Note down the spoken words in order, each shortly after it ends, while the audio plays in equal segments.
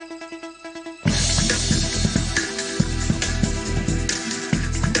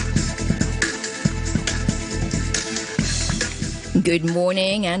Good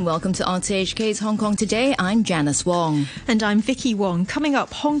morning and welcome to RTHK's Hong Kong Today. I'm Janice Wong. And I'm Vicky Wong. Coming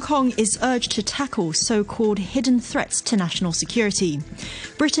up, Hong Kong is urged to tackle so-called hidden threats to national security.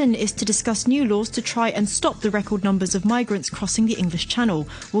 Britain is to discuss new laws to try and stop the record numbers of migrants crossing the English Channel.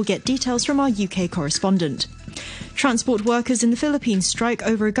 We'll get details from our UK correspondent. Transport workers in the Philippines strike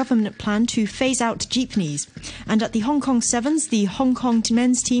over a government plan to phase out jeepneys. And at the Hong Kong Sevens, the Hong Kong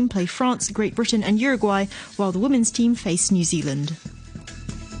men's team play France, Great Britain and Uruguay, while the women's team face New Zealand.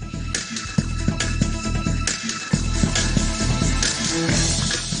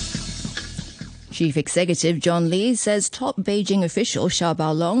 Chief Executive John Lee says top Beijing official Xiao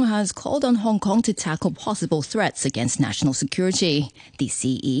Baolong has called on Hong Kong to tackle possible threats against national security. The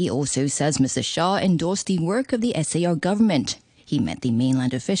CE also says Mr. Xiao endorsed the work of the SAR government. He met the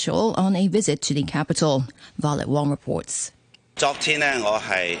mainland official on a visit to the capital. Violet Wong reports. The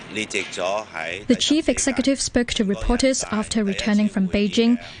chief executive spoke to reporters after returning from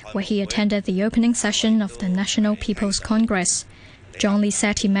Beijing, where he attended the opening session of the National People's Congress. John Lee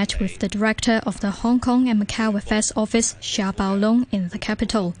said he met with the director of the Hong Kong and Macau Affairs Office, Xiao Baolong, in the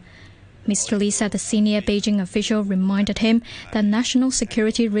capital. Mr. Lee said the senior Beijing official reminded him that national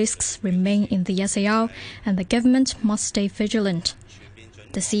security risks remain in the SAR and the government must stay vigilant.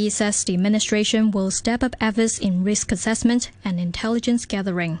 The CE says the administration will step up efforts in risk assessment and intelligence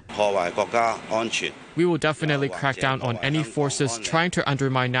gathering. We will definitely crack down on any forces trying to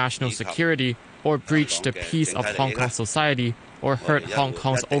undermine national security or breach the peace of Hong Kong society or hurt Hong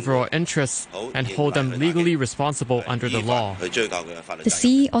Kong's overall interests and hold them legally responsible under the law. The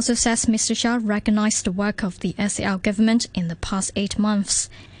CE also says Mr. Xiao recognized the work of the SAR government in the past 8 months.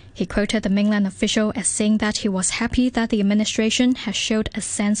 He quoted the mainland official as saying that he was happy that the administration has showed a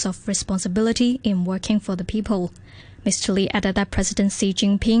sense of responsibility in working for the people. Mr. Lee added that President Xi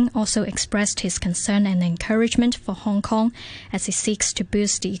Jinping also expressed his concern and encouragement for Hong Kong as he seeks to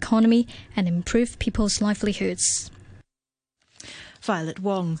boost the economy and improve people's livelihoods. Violet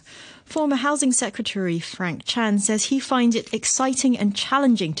Wong. Former Housing Secretary Frank Chan says he finds it exciting and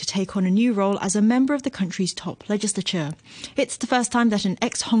challenging to take on a new role as a member of the country's top legislature. It's the first time that an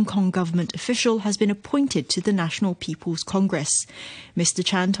ex-Hong Kong government official has been appointed to the National People's Congress. Mr.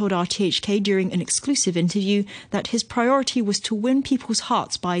 Chan told RTHK during an exclusive interview that his priority was to win people's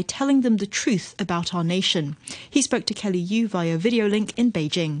hearts by telling them the truth about our nation. He spoke to Kelly Yu via video link in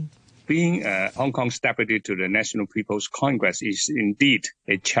Beijing. Being Hong Kong's deputy to the National People's Congress is indeed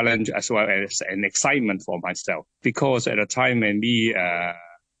a challenge as well as an excitement for myself. Because at the time when we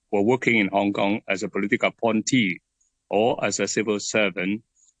were working in Hong Kong as a political appointee or as a civil servant,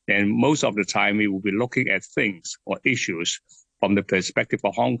 then most of the time we will be looking at things or issues from the perspective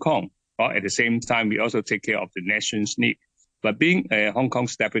of Hong Kong. But at the same time, we also take care of the nation's need. But being Hong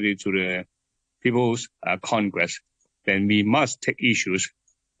Kong's deputy to the People's Congress, then we must take issues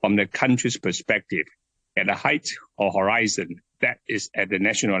from the country's perspective at the height or horizon that is at the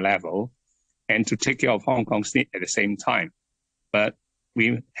national level and to take care of Hong Kong's needs at the same time. But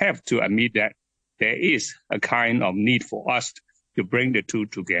we have to admit that there is a kind of need for us to bring the two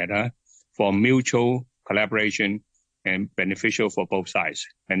together for mutual collaboration and beneficial for both sides.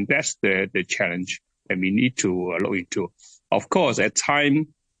 And that's the challenge that we need to look into. Of course, at times,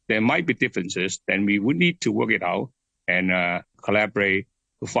 there might be differences, then we would need to work it out and collaborate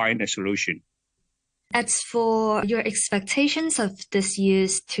to find a solution. As for your expectations of this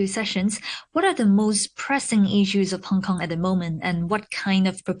year's 2 sessions, what are the most pressing issues of Hong Kong at the moment, and what kind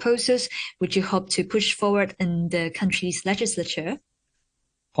of proposals would you hope to push forward in the country's legislature?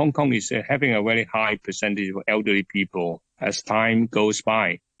 Hong Kong is having a very high percentage of elderly people as time goes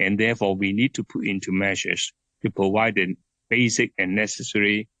by, and therefore we need to put into measures to provide the basic and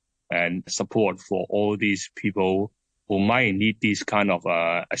necessary and support for all these people who might need this kind of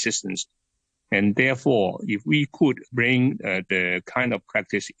assistance. And therefore, if we could bring the kind of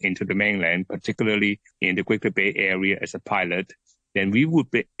practice into the mainland, particularly in the Greater Bay Area as a pilot, then we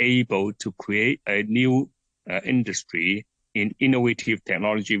would be able to create a new industry in innovative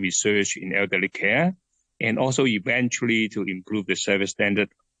technology research in elderly care, and also eventually to improve the service standard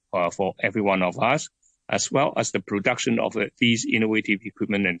for every one of us, as well as the production of these innovative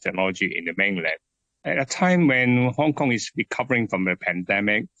equipment and technology in the mainland. At a time when Hong Kong is recovering from the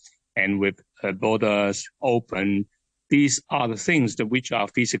pandemic and with borders open, these are the things that which are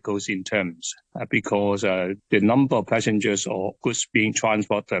physical in terms because the number of passengers or goods being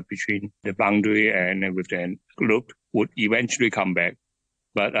transported between the boundary and within the group would eventually come back.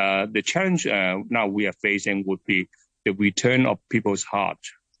 But the challenge now we are facing would be the return of people's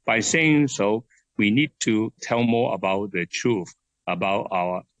hearts. By saying so, we need to tell more about the truth about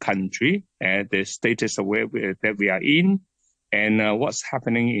our country and the status of that we are in, and what's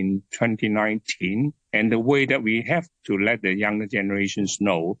happening in 2019, and the way that we have to let the younger generations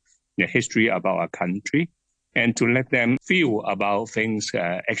know the history about our country, and to let them feel about things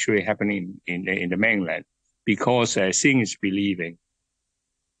actually happening in the mainland, because seeing is believing.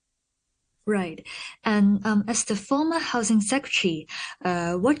 Right. And as the former housing secretary,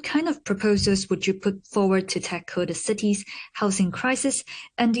 what kind of proposals would you put forward to tackle the city's housing crisis?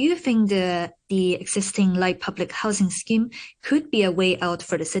 And do you think the existing light public housing scheme could be a way out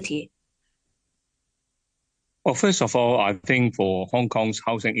for the city? Well, first of all, I think for Hong Kong's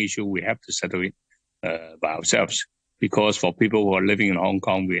housing issue, we have to settle it by ourselves, because for people who are living in Hong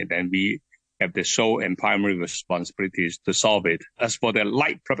Kong, we have the sole and primary responsibilities to solve it. As for the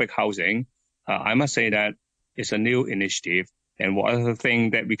light public housing, I must say that it's a new initiative, and whatever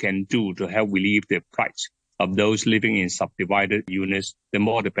thing that we can do to help relieve the plight of those living in subdivided units, the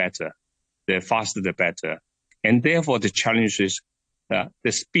more the better, the faster the better. And therefore, the challenge is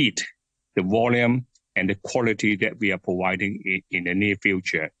the speed, the volume, and the quality that we are providing in the near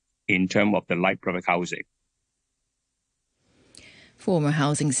future in terms of the light public housing. Former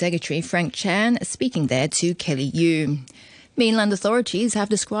Housing Secretary Frank Chan speaking there to Kelly Yu. Mainland authorities have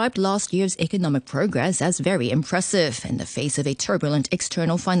described last year's economic progress as very impressive in the face of a turbulent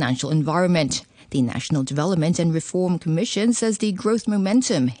external financial environment. The National Development and Reform Commission says the growth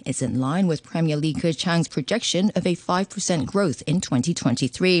momentum is in line with Premier Li Keqiang's projection of a 5% growth in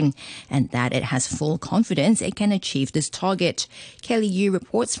 2023, and that it has full confidence it can achieve this target. Kelly Yu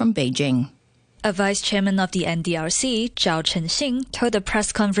reports from Beijing. A vice chairman of the NDRC, Zhao Chenxing, told a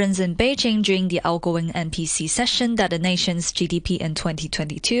press conference in Beijing during the outgoing NPC session that the nation's GDP in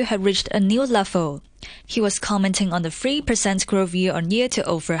 2022 had reached a new level. He was commenting on the 3% growth year-on-year to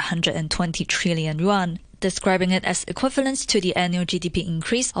over 120 trillion yuan, describing it as equivalent to the annual GDP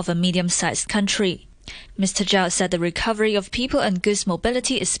increase of a medium-sized country. Mr. Zhao said the recovery of people and goods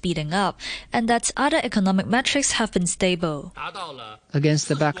mobility is speeding up, and that other economic metrics have been stable. Against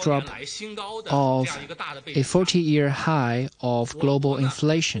the backdrop of a 40-year high of global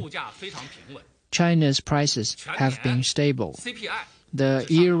inflation, China's prices have been stable. The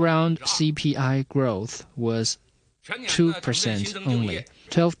year-round CPI growth was 2% only.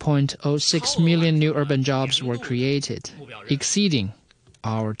 12.06 million new urban jobs were created, exceeding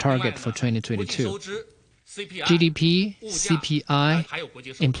our target for 2022. GDP,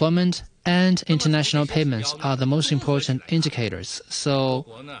 CPI, employment, and international payments are the most important indicators. So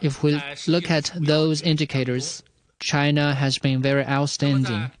if we look at those indicators, China has been very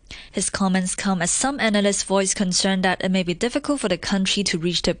outstanding. His comments come as some analysts voice concern that it may be difficult for the country to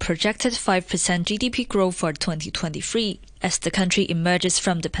reach the projected 5% GDP growth for 2023 as the country emerges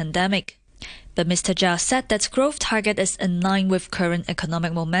from the pandemic. But Mr. Zhao said that growth target is in line with current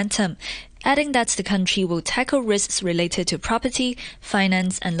economic momentum, adding that the country will tackle risks related to property,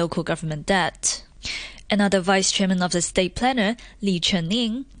 finance, and local government debt. Another vice chairman of the state planner, Li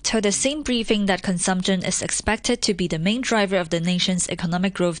Chunning, told the same briefing that consumption is expected to be the main driver of the nation's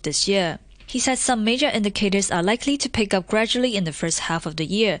economic growth this year. He said some major indicators are likely to pick up gradually in the first half of the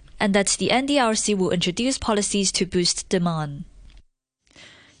year, and that the NDRC will introduce policies to boost demand.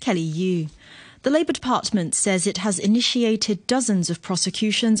 Kelly Yu. The Labour Department says it has initiated dozens of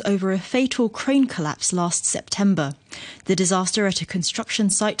prosecutions over a fatal crane collapse last September. The disaster at a construction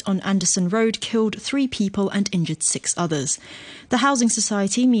site on Anderson Road killed 3 people and injured 6 others. The Housing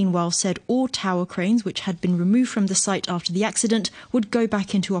Society, meanwhile, said all tower cranes which had been removed from the site after the accident would go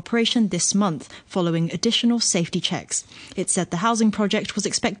back into operation this month, following additional safety checks. It said the housing project was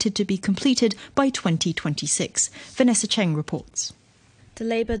expected to be completed by 2026. Vanessa Cheng reports. The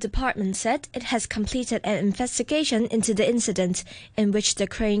Labour Department said it has completed an investigation into the incident in which the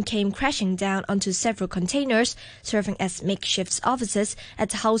crane came crashing down onto several containers serving as makeshift offices at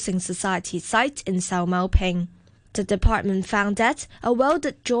the Housing Society site in Sau Mau Ping. The department found that a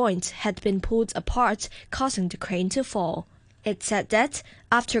welded joint had been pulled apart, causing the crane to fall. It said that,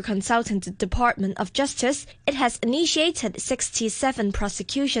 after consulting the Department of Justice, it has initiated 67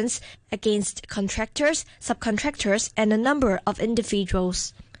 prosecutions against contractors, subcontractors, and a number of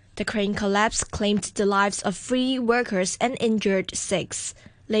individuals. The crane collapse claimed the lives of 3 workers and injured 6.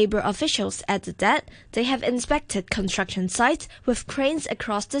 Labour officials added that they have inspected construction sites with cranes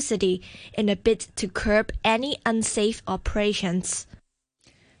across the city in a bid to curb any unsafe operations.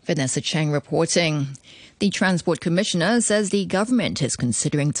 Vanessa Cheng reporting. The Transport Commissioner says the government is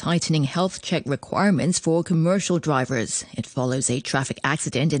considering tightening health check requirements for commercial drivers. It follows a traffic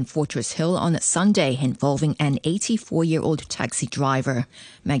accident in Fortress Hill on Sunday involving an 84-year-old taxi driver.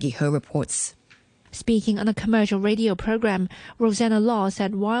 Maggie Ho reports. Speaking on a commercial radio program, Rosanna Law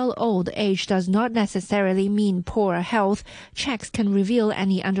said while old age does not necessarily mean poor health, checks can reveal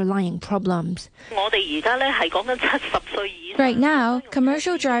any underlying problems. Right now,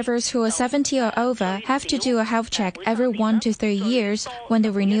 commercial drivers who are 70 or over have to do a health check every 1 to 3 years when they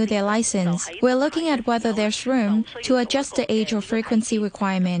renew their license. We're looking at whether there's room to adjust the age or frequency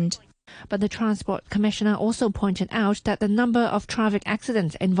requirement. But the Transport Commissioner also pointed out that the number of traffic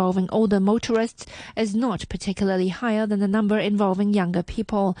accidents involving older motorists is not particularly higher than the number involving younger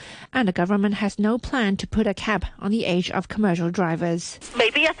people, and the government has no plan to put a cap on the age of commercial drivers.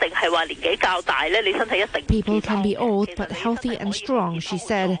 People can be old but healthy and strong, she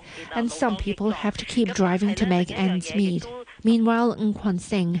said, and some people have to keep driving to make ends meet. Meanwhile, Ng Kwan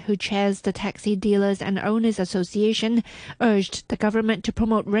Sing, who chairs the Taxi Dealers and Owners Association, urged the government to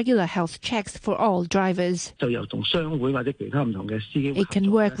promote regular health checks for all drivers. It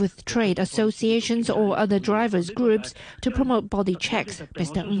can work with trade associations or other drivers' groups to promote body checks,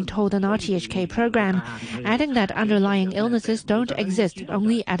 Mr. Ng told an RTHK program, adding that underlying illnesses don't exist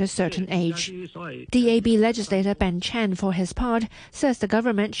only at a certain age. DAB legislator Ben Chan, for his part, says the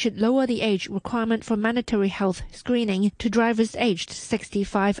government should lower the age requirement for mandatory health screening to drivers aged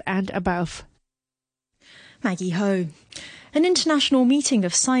 65 and above. Maggie Ho. An international meeting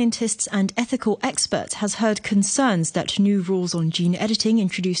of scientists and ethical experts has heard concerns that new rules on gene editing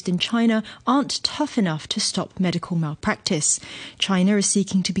introduced in China aren't tough enough to stop medical malpractice. China is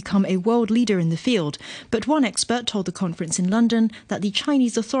seeking to become a world leader in the field, but one expert told the conference in London that the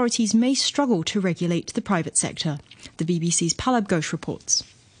Chinese authorities may struggle to regulate the private sector. The BBC's Palab Ghosh reports.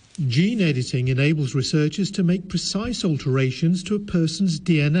 Gene editing enables researchers to make precise alterations to a person's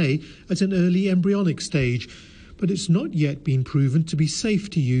DNA at an early embryonic stage, but it's not yet been proven to be safe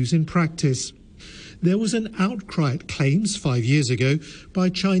to use in practice. There was an outcry at claims 5 years ago by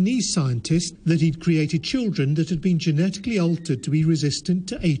Chinese scientists that he'd created children that had been genetically altered to be resistant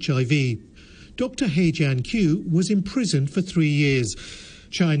to HIV. Dr. He Jiankyu was imprisoned for 3 years.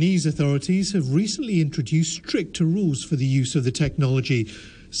 Chinese authorities have recently introduced stricter rules for the use of the technology,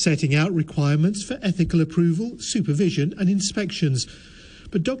 setting out requirements for ethical approval, supervision and inspections.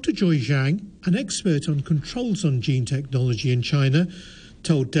 But Dr. Joy Zhang, an expert on controls on gene technology in China,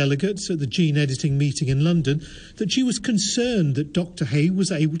 told delegates at the gene editing meeting in London that she was concerned that Dr. He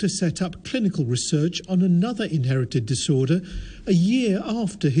was able to set up clinical research on another inherited disorder a year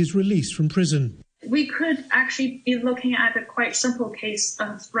after his release from prison. We could actually be looking at a quite simple case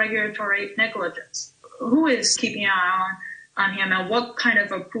of regulatory negligence. Who is keeping an eye on him and what kind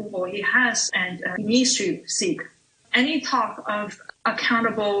of approval he has and he needs to seek? Any talk of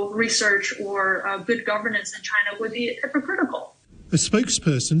accountable research or good governance in China would be hypocritical. A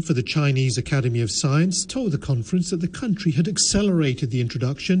spokesperson for the Chinese Academy of Science told the conference that the country had accelerated the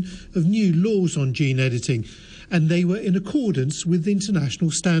introduction of new laws on gene editing, and they were in accordance with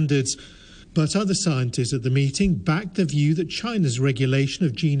international standards. But other scientists at the meeting backed the view that China's regulation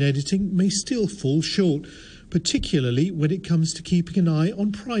of gene editing may still fall short, particularly when it comes to keeping an eye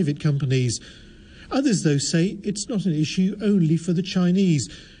on private companies. Others, though, say it's not an issue only for the Chinese,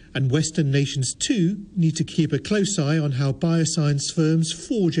 and Western nations too need to keep a close eye on how bioscience firms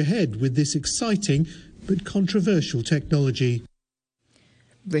forge ahead with this exciting but controversial technology.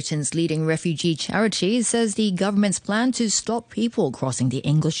 Britain's leading refugee charity says the government's plan to stop people crossing the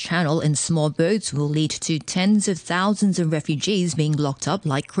English Channel in small boats will lead to tens of thousands of refugees being locked up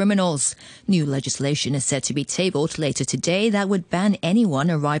like criminals. New legislation is set to be tabled later today that would ban anyone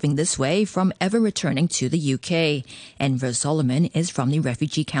arriving this way from ever returning to the UK. Enver Solomon is from the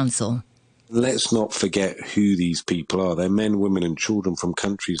Refugee Council. Let's not forget who these people are. They're men, women and children from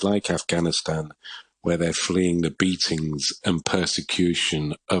countries like Afghanistan, where they're fleeing the beatings and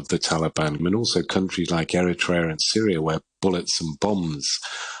persecution of the Taliban, and also countries like Eritrea and Syria, where bullets and bombs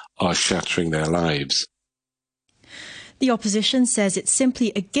are shattering their lives. The opposition says it's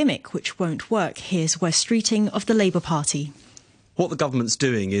simply a gimmick which won't work. Here's Wes Streeting of the Labour Party. What the government's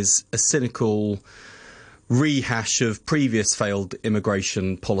doing is a cynical rehash of previous failed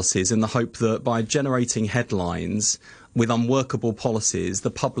immigration policies in the hope that by generating headlines with unworkable policies, the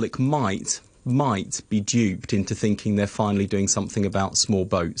public might be duped into thinking they're finally doing something about small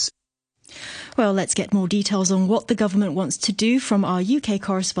boats. Well, let's get more details on what the government wants to do from our UK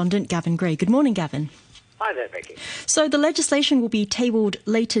correspondent, Gavin Gray. Good morning, Gavin. Hi there, Vicky. So the legislation will be tabled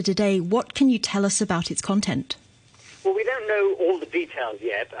later today. What can you tell us about its content? Well, we don't know all the details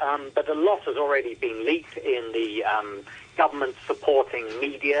yet, but a lot has already been leaked in the government-supporting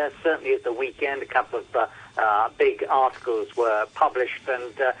media. Certainly at the weekend, a couple of big articles were published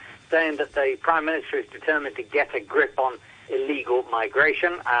and saying that the Prime Minister is determined to get a grip on illegal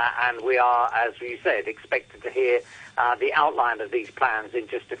migration, and we are, as you said, expected to hear the outline of these plans in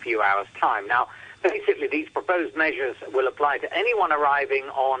just a few hours' time. Now, basically, these proposed measures will apply to anyone arriving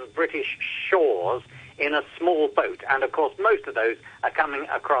on British shores in a small boat, and of course most of those are coming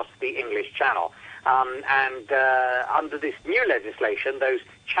across the English Channel. Under this new legislation, those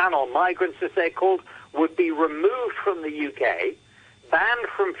channel migrants, as they're called, would be removed from the UK, banned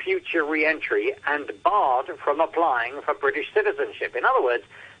from future re-entry, and barred from applying for British citizenship. In other words,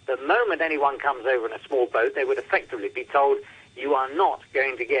 the moment anyone comes over in a small boat, they would effectively be told, you are not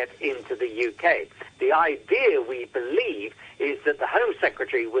going to get into the UK. The idea, we believe, is that the Home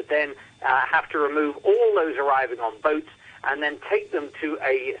Secretary would then have to remove all those arriving on boats and then take them to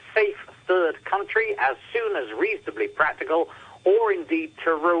a safe third country as soon as reasonably practical, or indeed to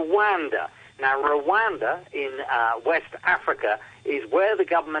Rwanda. Now, Rwanda in West Africa is where the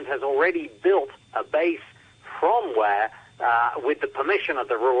government has already built a base from where, with the permission of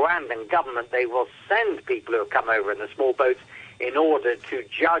the Rwandan government, they will send people who have come over in the small boats in order to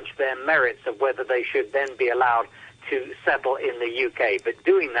judge their merits of whether they should then be allowed to settle in the UK, but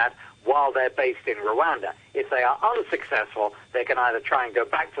doing that while they're based in Rwanda. If they are unsuccessful, they can either try and go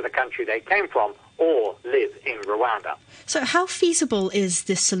back to the country they came from or live in Rwanda. So how feasible is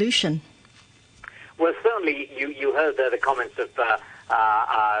this solution? Well, certainly you heard the comments of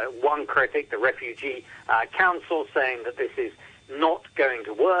one critic, the Refugee Council, saying that this is not going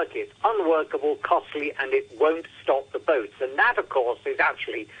to work, it's unworkable, costly, and it won't stop the boats. And that, of course, is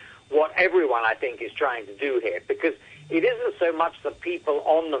actually what everyone, I think, is trying to do here, because it isn't so much that people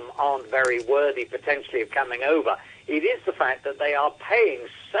on them aren't very worthy, potentially, of coming over. It is the fact that they are paying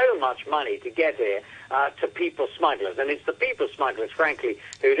so much money to get here to people smugglers. And it's the people smugglers, frankly,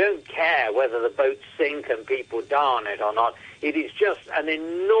 who don't care whether the boats sink and people die on it or not. It is just an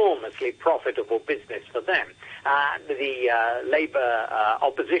enormously profitable business for them. The Labour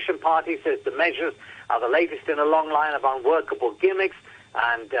opposition party says the measures are the latest in a long line of unworkable gimmicks,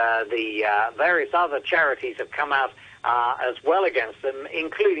 and the various other charities have come out as well against them,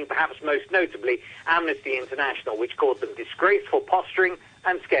 including perhaps most notably Amnesty International, which called them disgraceful posturing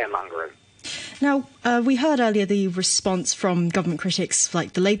and scaremongering. Now, we heard earlier the response from government critics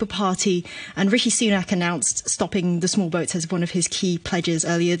like the Labour Party, and Rishi Sunak announced stopping the small boats as one of his key pledges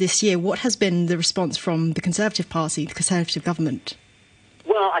earlier this year. What has been the response from the Conservative Party, the Conservative government?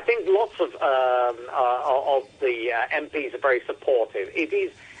 Well, I think lots of the MPs are very supportive. It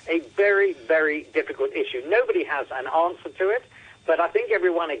is a very, very difficult issue. Nobody has an answer to it, but I think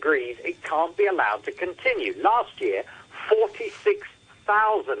everyone agrees it can't be allowed to continue. Last year,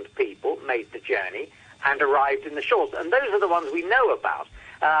 46,000 people made the journey and arrived in the shores, and those are the ones we know about.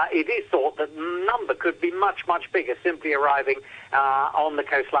 It is thought that the number could be much, much bigger, simply arriving on the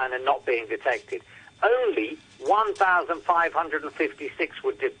coastline and not being detected. Only 1,556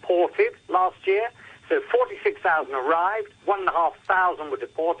 were deported last year. So 46,000 arrived, 1,500 were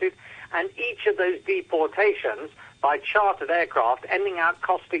deported, and each of those deportations by chartered aircraft ending up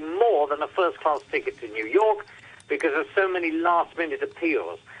costing more than a first-class ticket to New York because of so many last-minute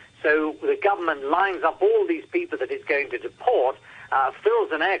appeals. So the government lines up all these people that it's going to deport,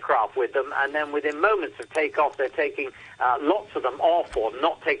 fills an aircraft with them, and then within moments of takeoff, they're taking lots of them off or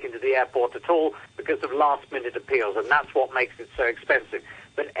not taken to the airport at all because of last-minute appeals, and that's what makes it so expensive.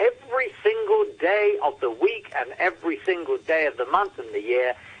 But every single day of the week and every single day of the month and the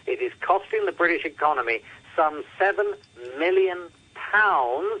year, it is costing the British economy some £7 million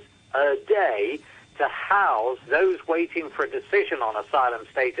a day to house those waiting for a decision on asylum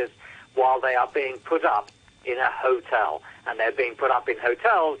status while they are being put up in a hotel. And they're being put up in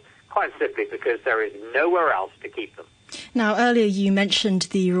hotels quite simply because there is nowhere else to keep them. Now, earlier you mentioned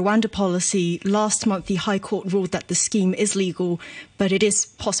the Rwanda policy. Last month, the High Court ruled that the scheme is legal, but it is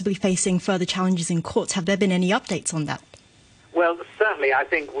possibly facing further challenges in courts. Have there been any updates on that? Well, certainly, I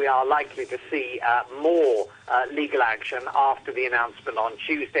think we are likely to see more legal action after the announcement on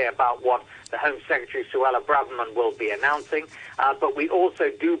Tuesday about what the Home Secretary, Suella Braverman, will be announcing. But we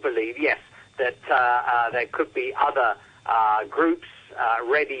also do believe, yes, that there could be other groups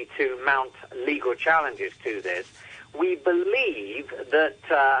ready to mount legal challenges to this. We believe that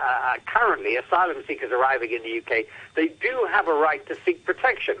currently asylum seekers arriving in the UK, they do have a right to seek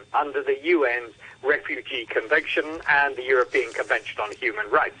protection under the UN's Refugee Convention and the European Convention on Human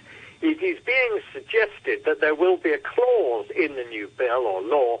Rights. It is being suggested that there will be a clause in the new bill or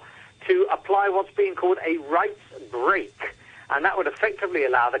law to apply what's being called a rights break, and that would effectively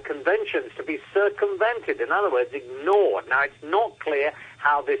allow the conventions to be circumvented, in other words, ignored. Now, it's not clear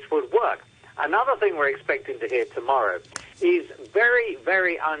how this would work. Another thing we're expecting to hear tomorrow is very,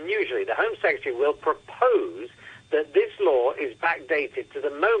 very unusually, the Home Secretary will propose that this law is backdated to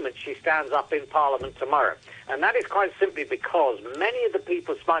the moment she stands up in Parliament tomorrow. And that is quite simply because many of the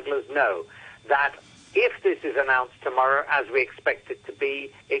people smugglers know that if this is announced tomorrow, as we expect it to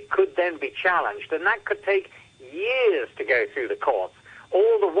be, it could then be challenged. And that could take years to go through the courts.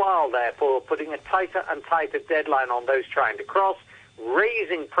 All the while, therefore, putting a tighter and tighter deadline on those trying to cross,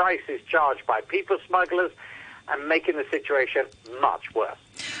 raising prices charged by people smugglers, and making the situation much worse.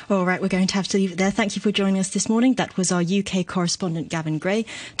 All right, we're going to have to leave it there. Thank you for joining us this morning. That was our UK correspondent, Gavin Gray.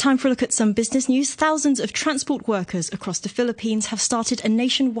 Time for a look at some business news. Thousands of transport workers across the Philippines have started a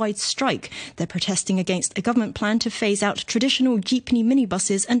nationwide strike. They're protesting against a government plan to phase out traditional jeepney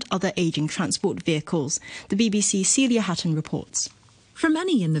minibuses and other ageing transport vehicles. The BBC's Celia Hatton reports. For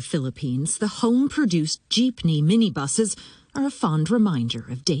many in the Philippines, the home-produced jeepney minibuses are a fond reminder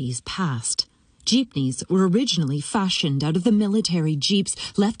of days past. Jeepneys were originally fashioned out of the military jeeps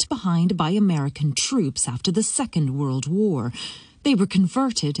left behind by American troops after the Second World War. They were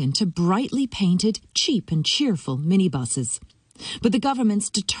converted into brightly painted, cheap and cheerful minibuses. But the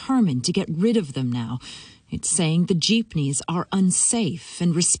government's determined to get rid of them now. It's saying the jeepneys are unsafe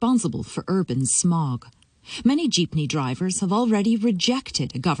and responsible for urban smog. Many jeepney drivers have already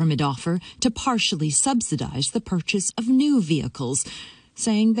rejected a government offer to partially subsidize the purchase of new vehicles,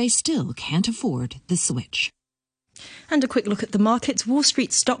 saying they still can't afford the switch. And a quick look at the markets. Wall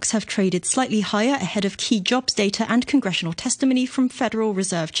Street stocks have traded slightly higher ahead of key jobs data and congressional testimony from Federal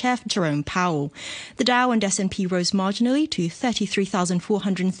Reserve Chair Jerome Powell. The Dow and S&P rose marginally to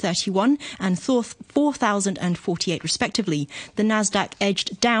 33,431 and 4,048 respectively. The Nasdaq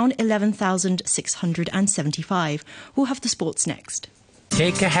edged down 11,675. We'll have the sports next.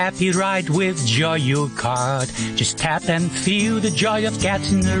 Take a happy ride with Joyo Card. Just tap and feel the joy of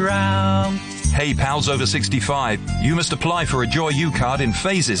getting around. Hey pals over 65, you must apply for a Joyo Card in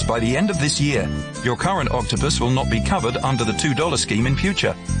phases by the end of this year. Your current Octopus will not be covered under the $2 scheme in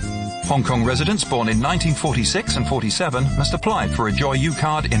future. Hong Kong residents born in 1946 and 47 must apply for a Joyo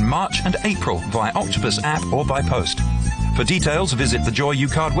Card in March and April via Octopus app or by post. For details, visit the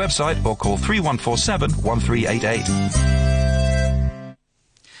Joyo Card website or call 3147-1388.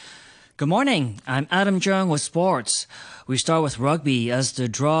 Good morning, I'm Adam Zhang with sports. We start with rugby as the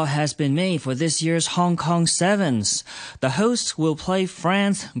draw has been made for this year's Hong Kong Sevens. The hosts will play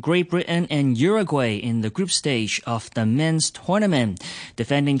France, Great Britain and Uruguay in the group stage of the men's tournament.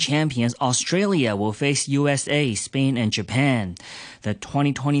 Defending champions Australia will face USA, Spain and Japan. The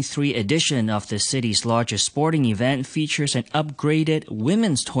 2023 edition of the city's largest sporting event features an upgraded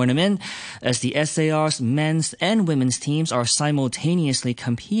women's tournament as the SAR's men's and women's teams are simultaneously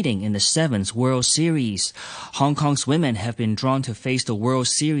competing in the Sevens World Series. Hong Kong's women have been drawn to face the World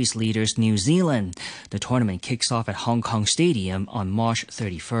Series leaders New Zealand. The tournament kicks off at Hong Kong Stadium on March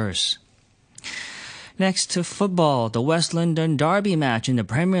 31st. Next to football, the West London Derby match in the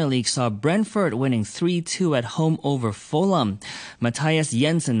Premier League saw Brentford winning 3-2 at home over Fulham. Matthias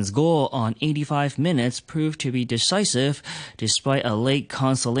Jensen's goal on 85 minutes proved to be decisive, despite a late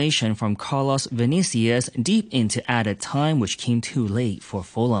consolation from Carlos Vinicius deep into added time, which came too late for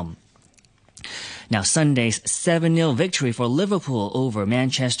Fulham. Now, Sunday's 7-0 victory for Liverpool over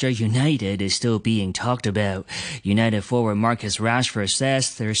Manchester United is still being talked about. United forward Marcus Rashford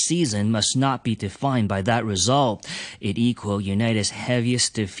says their season must not be defined by that result. It equaled United's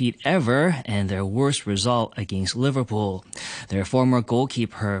heaviest defeat ever and their worst result against Liverpool. Their former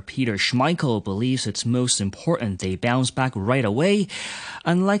goalkeeper Peter Schmeichel believes it's most important they bounce back right away,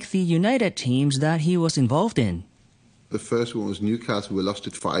 unlike the United teams that he was involved in. The first one was Newcastle. We lost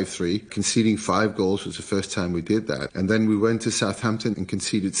it 5-3. Conceding 5 goals was the first time we did that. And then we went to Southampton and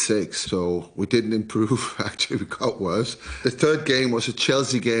conceded 6. So we didn't improve. Actually, we got worse. The third game was a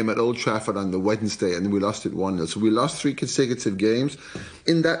Chelsea game at Old Trafford on the Wednesday, and we lost it 1-0. So we lost 3 consecutive games.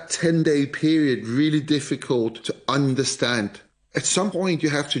 In that 10-day period, really difficult to understand. At some point, you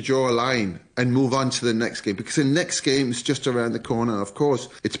have to draw a line and move on to the next game, because the next game is just around the corner. Of course,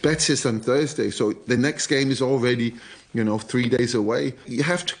 it's Betis on Thursday, so the next game is already 3 days away. You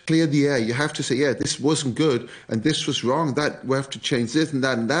have to clear the air. You have to say, yeah, this wasn't good and this was wrong. That we have to change this and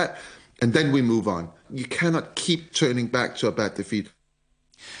that and that, and then we move on. You cannot keep turning back to a bad defeat.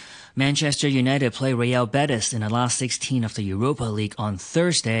 Manchester United play Real Betis in the last 16 of the Europa League on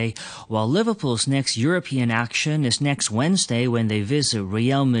Thursday, while Liverpool's next European action is next Wednesday when they visit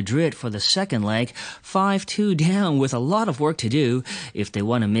Real Madrid for the second leg, 5-2 down with a lot of work to do if they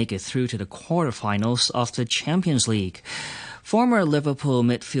want to make it through to the quarterfinals of the Champions League. Former Liverpool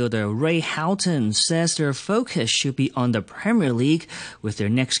midfielder Ray Houghton says their focus should be on the Premier League with their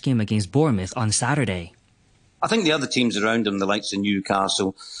next game against Bournemouth on Saturday. I think the other teams around him, the likes of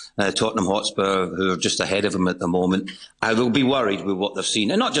Newcastle, Tottenham Hotspur, who are just ahead of him at the moment, will be worried with what they've seen.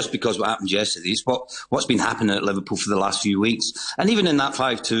 And not just because what happened yesterday, it's what's been happening at Liverpool for the last few weeks. And even in that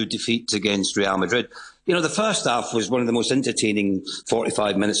 5-2 defeat against Real Madrid, you know, the first half was one of the most entertaining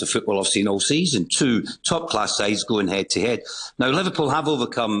 45 minutes of football I've seen all season. 2 top-class sides going head-to-head. Now, Liverpool have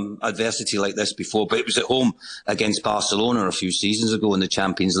overcome adversity like this before, but it was at home against Barcelona a few seasons ago in the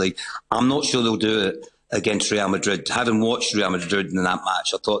Champions League. I'm not sure they'll do it against Real Madrid. Having watched Real Madrid in that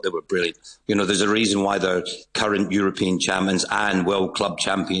match, I thought they were brilliant. You know, there's a reason why they're current European champions and World Club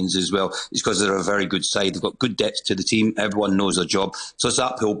champions as well. It's because they're a very good side. They've got good depth to the team. Everyone knows their job. So it's an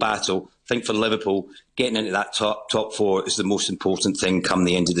uphill battle. I think for Liverpool, getting into that top 4 is the most important thing come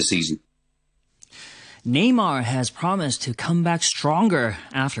the end of the season. Neymar has promised to come back stronger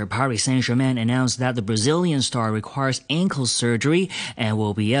after Paris Saint-Germain announced that the Brazilian star requires ankle surgery and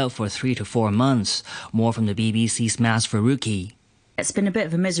will be out for 3 to 4 months. More from the BBC's Maz Faruqi. It's been a bit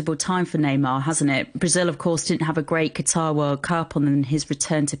of a miserable time for Neymar, hasn't it? Brazil, of course, didn't have a great Qatar World Cup, and then his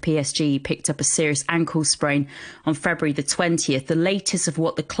return to PSG, he picked up a serious ankle sprain on February the 20th, the latest of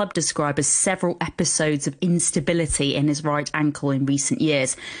what the club described as several episodes of instability in his right ankle in recent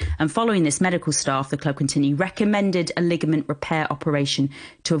years. And following this, medical staff, the club continued, recommended a ligament repair operation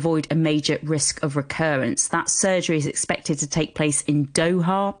to avoid a major risk of recurrence. That surgery is expected to take place in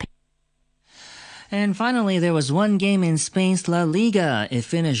Doha. And finally, there was one game in Spain's La Liga. It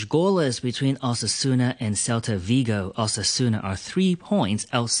finished goalless between Osasuna and Celta Vigo. Osasuna are 3 points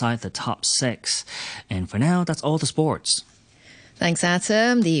outside the top 6. And for now, that's all the sports. Thanks,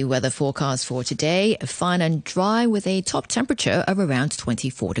 Atom. The weather forecast for today, fine and dry with a top temperature of around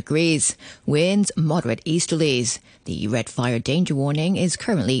 24 degrees. Winds moderate easterlies. The red fire danger warning is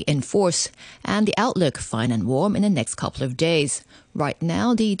currently in force. And the outlook, fine and warm in the next couple of days. Right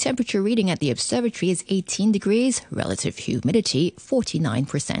now, the temperature reading at the observatory is 18 degrees, relative humidity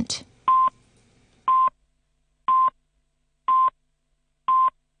 49%.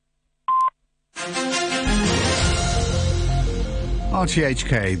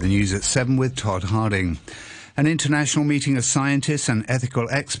 RTHK, the news at 7 with Todd Harding. An international meeting of scientists and ethical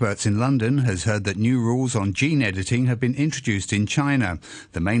experts in London has heard that new rules on gene editing have been introduced in China.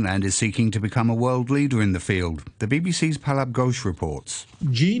 The mainland is seeking to become a world leader in the field. The BBC's Palab Ghosh reports.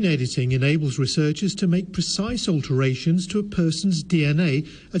 Gene editing enables researchers to make precise alterations to a person's DNA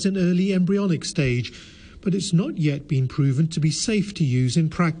at an early embryonic stage, but it's not yet been proven to be safe to use in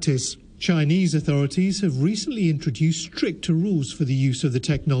practice. Chinese authorities have recently introduced stricter rules for the use of the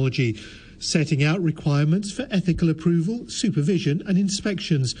technology, setting out requirements for ethical approval, supervision and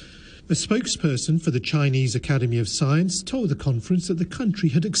inspections. A spokesperson for the Chinese Academy of Science told the conference that the country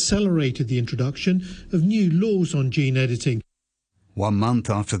had accelerated the introduction of new laws on gene editing. 1 month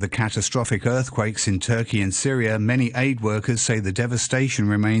after the catastrophic earthquakes in Turkey and Syria, many aid workers say the devastation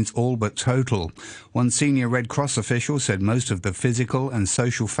remains all but total. One senior Red Cross official said most of the physical and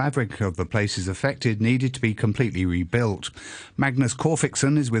social fabric of the places affected needed to be completely rebuilt. Magnus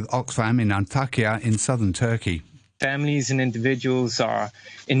Korfikson is with Oxfam in Antakya in southern Turkey. Families and individuals are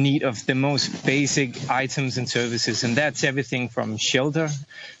in need of the most basic items and services, and that's everything from shelter,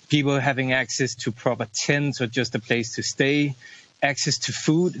 people having access to proper tents or just a place to stay, access to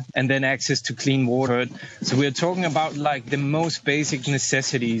food, and then access to clean water. So we're talking about like the most basic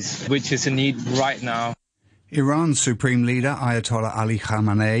necessities, which is a need right now. Iran's supreme leader Ayatollah Ali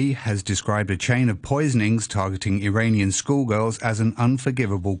Khamenei has described a chain of poisonings targeting Iranian schoolgirls as an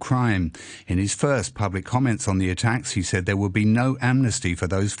unforgivable crime. In his first public comments on the attacks, he said there would be no amnesty for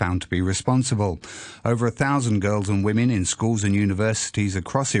those found to be responsible. Over 1,000 girls and women in schools and universities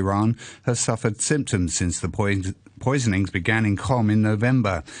across Iran have suffered symptoms since the poisonings began in Qom in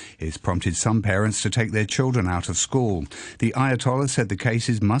November. It's prompted some parents to take their children out of school. The Ayatollah said the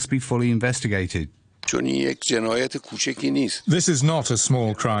cases must be fully investigated. This is not a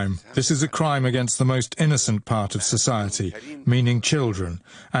small crime. This is a crime against the most innocent part of society, meaning children,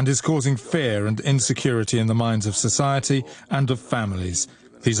 and is causing fear and insecurity in the minds of society and of families.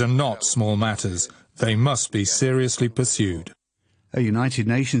 These are not small matters. They must be seriously pursued. A United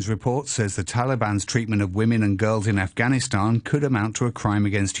Nations report says the Taliban's treatment of women and girls in Afghanistan could amount to a crime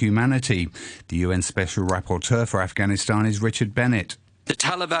against humanity. The UN Special Rapporteur for Afghanistan is Richard Bennett. The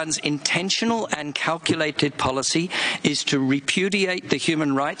Taliban's intentional and calculated policy is to repudiate the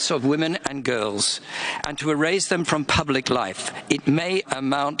human rights of women and girls and to erase them from public life. It may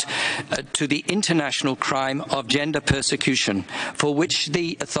amount to the international crime of gender persecution, for which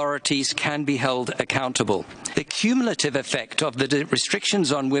the authorities can be held accountable. The cumulative effect of the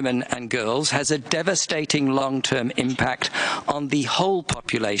restrictions on women and girls has a devastating long-term impact on the whole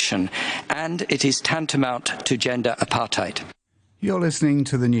population, and it is tantamount to gender apartheid. You're listening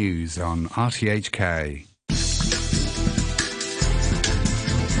to the news on RTHK.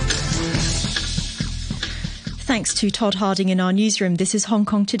 Thanks to Todd Harding in our newsroom. This is Hong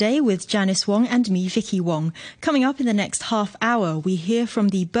Kong Today with Janice Wong and me, Vicky Wong. Coming up in the next half hour, we hear from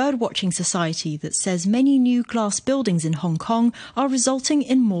the Birdwatching Society that says many new glass buildings in Hong Kong are resulting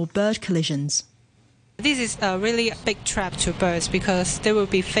in more bird collisions. This is a really big trap to birds because they will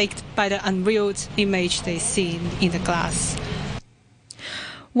be faked by the unreal image they see in the glass.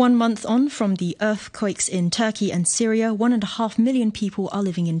 1 month on from the earthquakes in Turkey and Syria, 1.5 million people are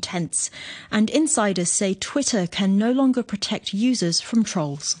living in tents. And insiders say Twitter can no longer protect users from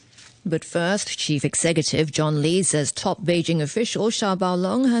trolls. But first, Chief Executive John Lee says top Beijing official Xia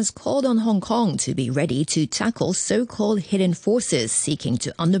Baolong has called on Hong Kong to be ready to tackle so-called hidden forces seeking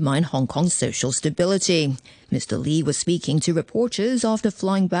to undermine Hong Kong's social stability. Mr. Lee was speaking to reporters after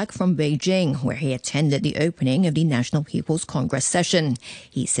flying back from Beijing, where he attended the opening of the National People's Congress session.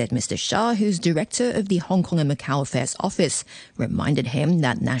 He said Mr. Xia, who's director of the Hong Kong and Macau Affairs Office, reminded him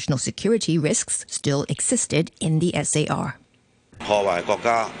that national security risks still existed in the SAR.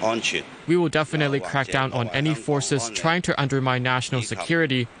 We will definitely crack down on any forces trying to undermine national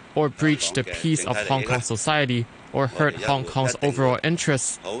security or breach the peace of Hong Kong society or hurt Hong Kong's overall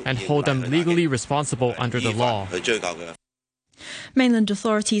interests and hold them legally responsible under the law. Mainland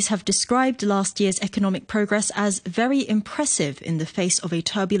authorities have described last year's economic progress as very impressive in the face of a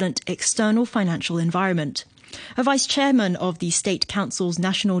turbulent external financial environment. A vice-chairman of the State Council's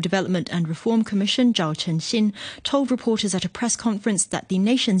National Development and Reform Commission, Zhao Chenxin, told reporters at a press conference that the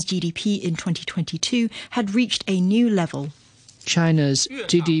nation's GDP in 2022 had reached a new level. China's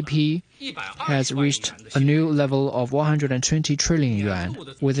GDP has reached a new level of 120 trillion yuan,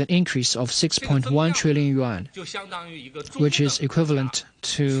 with an increase of 6.1 trillion yuan, which is equivalent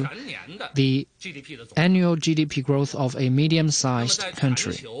to the annual GDP growth of a medium-sized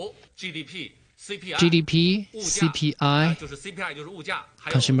country. GDP, CPI,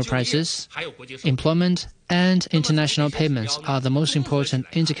 consumer prices, employment, and international payments are the most important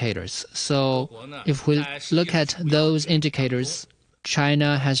indicators. So if we look at those indicators,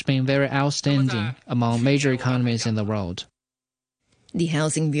 China has been very outstanding among major economies in the world. The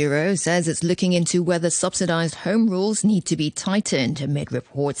Housing Bureau says it's looking into whether subsidized home rules need to be tightened amid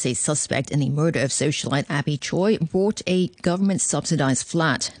reports a suspect in the murder of socialite Abby Choi bought a government-subsidized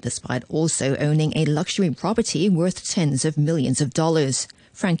flat, despite also owning a luxury property worth tens of millions of dollars.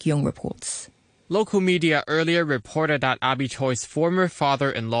 Frank Young reports. Local media earlier reported that Abby Choi's former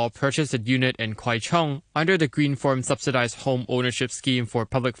father-in-law purchased a unit in Kwai Chung under the Green Form subsidized home ownership scheme for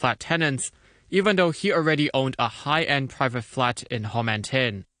public flat tenants, even though he already owned a high-end private flat in Ho Man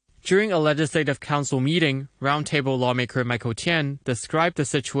Tin. During a legislative council meeting, roundtable lawmaker Michael Tian described the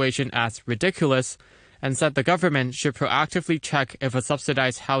situation as ridiculous and said the government should proactively check if a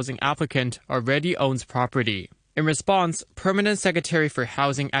subsidized housing applicant already owns property. In response, Permanent Secretary for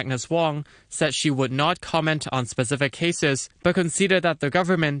Housing Agnes Wong said she would not comment on specific cases, but conceded that the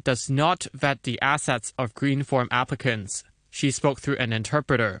government does not vet the assets of Green Form applicants. She spoke through an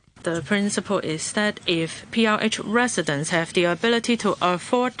interpreter. The principle is that if PRH residents have the ability to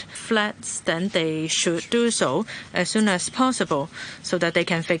afford flats, then they should do so as soon as possible so that they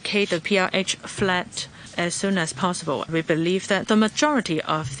can vacate the PRH flat as soon as possible. We believe that the majority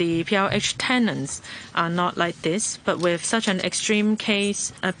of the PRH tenants are not like this, but with such an extreme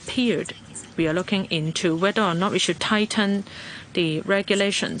case appeared, we are looking into whether or not we should tighten the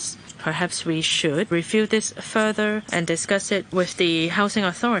regulations. Perhaps we should review this further and discuss it with the housing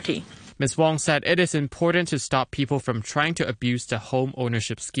authority. Ms. Wong said it is important to stop people from trying to abuse the home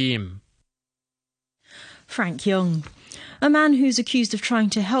ownership scheme. Frank Young. A man who's accused of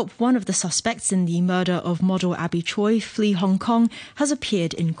trying to help one of the suspects in the murder of model Abby Choi flee Hong Kong has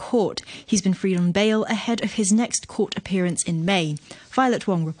appeared in court. He's been freed on bail ahead of his next court appearance in May. Violet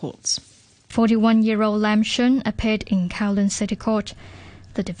Wong reports. 41-year-old Lam Shun appeared in Kowloon City Court.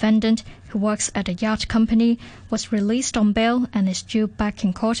 The defendant, who works at a yacht company, was released on bail and is due back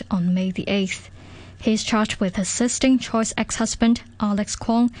in court on May the 8th. He is charged with assisting Choi's ex-husband, Alex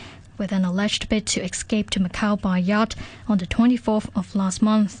Kwong, with an alleged bid to escape to Macau by yacht on the 24th of last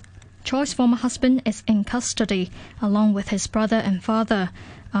month. Choi's former husband is in custody, along with his brother and father,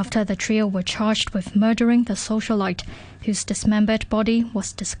 after the trio were charged with murdering the socialite, whose dismembered body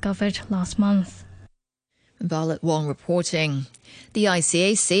was discovered last month. Violet Wong reporting. The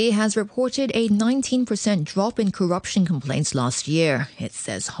ICAC has reported a 19% drop in corruption complaints last year. It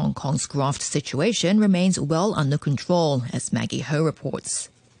says Hong Kong's graft situation remains well under control, as Maggie Ho reports.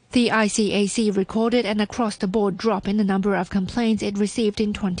 The ICAC recorded an across-the-board drop in the number of complaints it received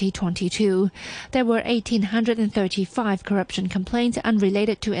in 2022. There were 1,835 corruption complaints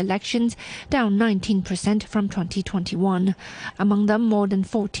unrelated to elections, down 19% from 2021. Among them, more than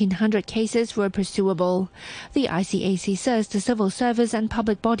 1,400 cases were pursuable. The ICAC says the civil service and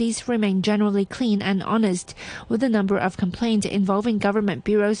public bodies remain generally clean and honest, with the number of complaints involving government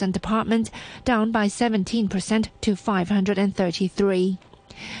bureaus and departments down by 17% to 533.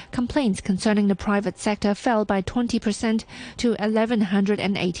 Complaints concerning the private sector fell by 20% to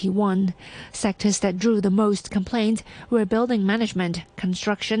 1,181. Sectors that drew the most complaints were building management,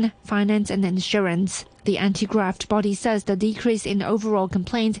 construction, finance and insurance. The anti-graft body says the decrease in overall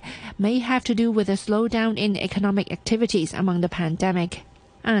complaints may have to do with a slowdown in economic activities among the pandemic.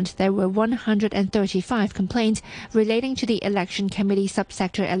 And there were 135 complaints relating to the Election Committee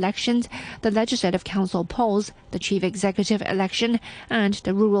subsector elections, the Legislative Council polls, the Chief Executive election, and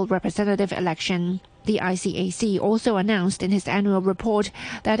the Rural Representative election. The ICAC also announced in its annual report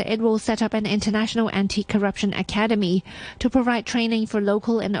that it will set up an international anti-corruption academy to provide training for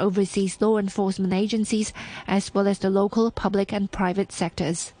local and overseas law enforcement agencies, as well as the local public and private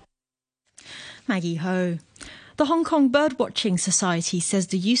sectors. Maggie Ho. The Hong Kong Birdwatching Society says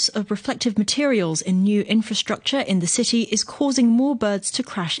the use of reflective materials in new infrastructure in the city is causing more birds to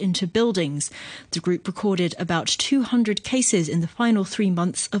crash into buildings. The group recorded about 200 cases in the final 3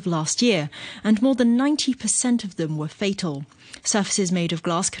 months of last year, and more than 90% of them were fatal. Surfaces made of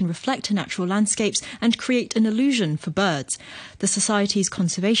glass can reflect natural landscapes and create an illusion for birds. The Society's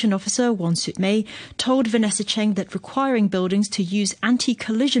conservation officer, Won Sut Mei, told Vanessa Cheng that requiring buildings to use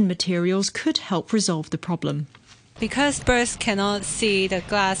anti-collision materials could help resolve the problem. Because birds cannot see the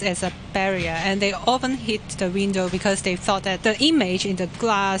glass as a barrier, and they often hit the window because they thought that the image in the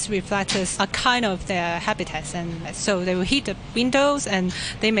glass reflectors are kind of their habitats, and so they will hit the windows and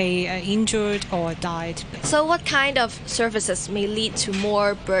they may injured or died. So what kind of surfaces may lead to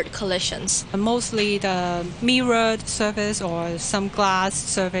more bird collisions? Mostly the mirrored surface or some glass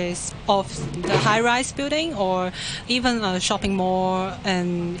surface of the high-rise building, or even a shopping mall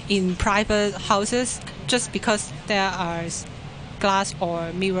and in private houses, just because there are glass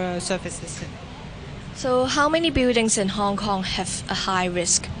or mirror surfaces. So how many buildings in Hong Kong have a high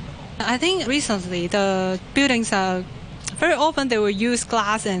risk? I think recently the buildings are very often they will use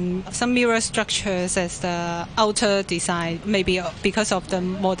glass and some mirror structures as the outer design, maybe because of the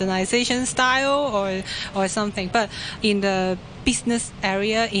modernization style or something. But in the business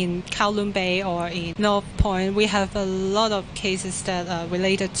area in Kowloon Bay or in North Point, we have a lot of cases that are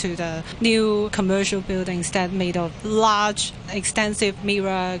related to the new commercial buildings that made of large, extensive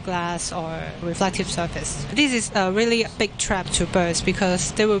mirror glass or reflective surface. This is a really big trap to birds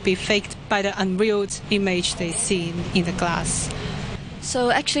because they will be faked by the unreal image they see in the glass.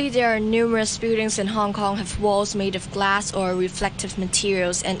 So actually there are numerous buildings in Hong Kong have walls made of glass or reflective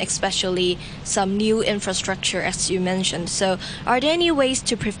materials, and especially some new infrastructure as you mentioned. So are there any ways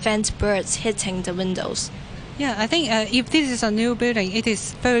to prevent birds hitting the windows? Yeah, I think if this is a new building, it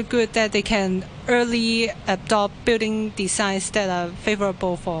is very good that they can early adopt building designs that are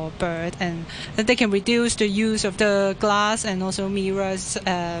favorable for birds, and that they can reduce the use of the glass and also mirrors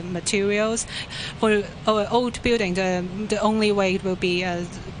materials. For our old building, the only way will be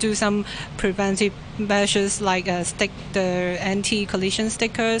do some preventive measures like stick the anti-collision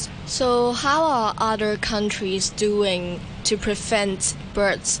stickers. So how are other countries doing to prevent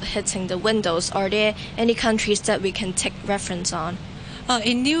birds hitting the windows? Are there any countries that we can take reference on?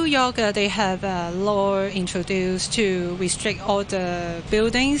 In New York, they have a law introduced to restrict all the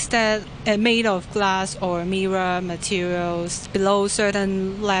buildings that are made of glass or mirror materials below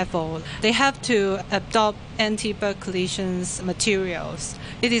certain level. They have to adopt anti-bird collisions materials.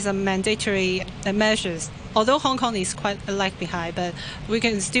 It is a mandatory measure. Although Hong Kong is quite a lag behind, but we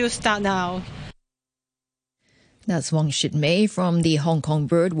can still start now. That's Wong Sut Mei from the Hong Kong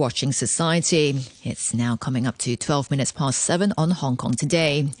Birdwatching Society. It's now coming up to 12 minutes past 7 on Hong Kong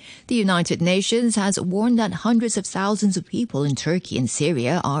Today. The United Nations has warned that hundreds of thousands of people in Turkey and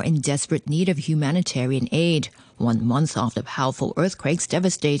Syria are in desperate need of humanitarian aid. 1 month after powerful earthquakes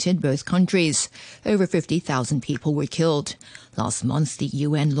devastated both countries. Over 50,000 people were killed. Last month, the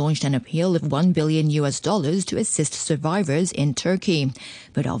UN launched an appeal of $1 billion to assist survivors in Turkey.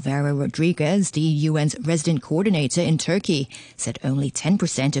 But Alvaro Rodriguez, the UN's resident coordinator in Turkey, said only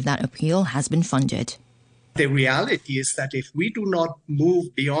 10% of that appeal has been funded. The reality is that if we do not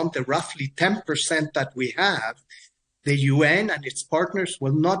move beyond the roughly 10% that we have, the UN and its partners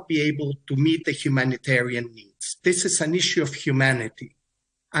will not be able to meet the humanitarian needs. This is an issue of humanity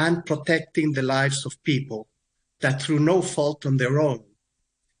and protecting the lives of people that through no fault on their own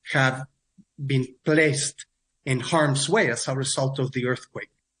have been placed in harm's way as a result of the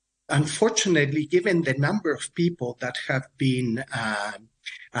earthquake. Unfortunately, given the number of people that have been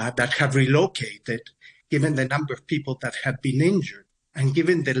that have relocated, given the number of people that have been injured, and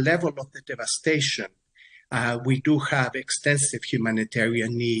given the level of the devastation, we do have extensive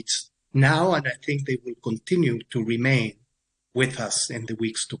humanitarian needs now, and I think they will continue to remain with us in the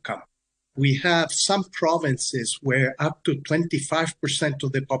weeks to come. We have some provinces where up to 25%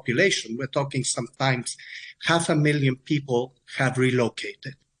 of the population, we're talking sometimes 500,000 people, have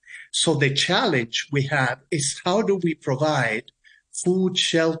relocated. So the challenge we have is how do we provide food,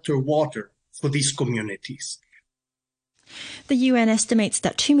 shelter, water for these communities? The UN estimates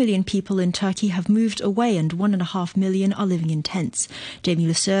that 2 million people in Turkey have moved away and 1.5 million are living in tents. Jamie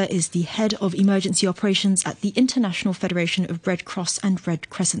Lusser is the head of emergency operations at the International Federation of Red Cross and Red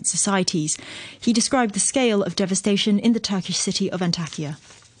Crescent Societies. He described the scale of devastation in the Turkish city of Antakya.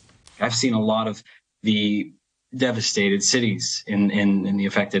 I've seen a lot of the devastated cities in the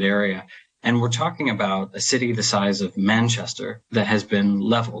affected area. And we're talking about a city the size of Manchester that has been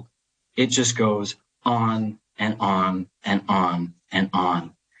leveled. It just goes on and on and on and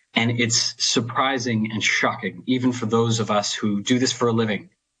on. And it's surprising and shocking, even for those of us who do this for a living,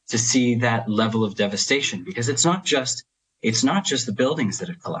 to see that level of devastation, because it's not just the buildings that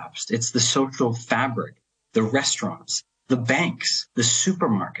have collapsed. It's the social fabric, the restaurants, the banks, the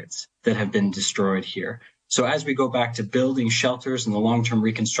supermarkets that have been destroyed here. So as we go back to building shelters and the long-term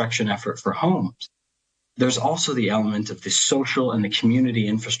reconstruction effort for homes, there's also the element of the social and the community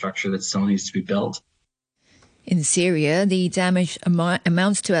infrastructure that still needs to be built. In Syria, the damage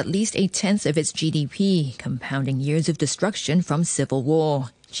amounts to at least 1/10 of its GDP, compounding years of destruction from civil war.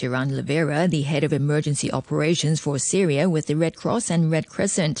 Chiran Levera, the head of emergency operations for Syria with the Red Cross and Red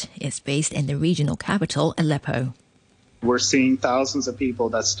Crescent, is based in the regional capital, Aleppo. We're seeing thousands of people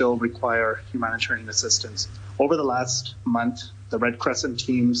that still require humanitarian assistance. Over the last month, the Red Crescent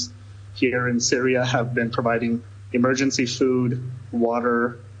teams here in Syria have been providing emergency food,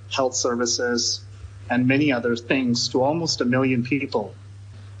 water, health services, and many other things to almost 1 million people.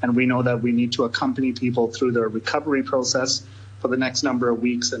 And we know that we need to accompany people through their recovery process for the next number of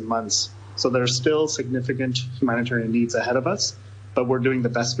weeks and months. So there's still significant humanitarian needs ahead of us, but we're doing the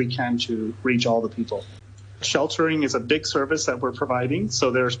best we can to reach all the people. Sheltering is a big service that we're providing.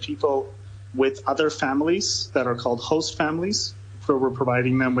 So there's people with other families that are called host families, where we're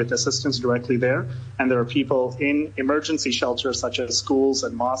providing them with assistance directly there. And there are people in emergency shelters such as schools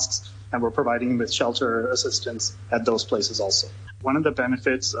and mosques, and we're providing them with shelter assistance at those places also. One of the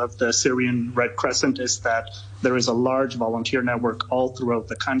benefits of the Syrian Red Crescent is that there is a large volunteer network all throughout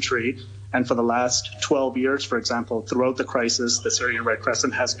the country. And for the last 12 years, for example, throughout the crisis, the Syrian Red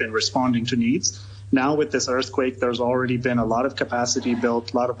Crescent has been responding to needs. Now with this earthquake, there's already been a lot of capacity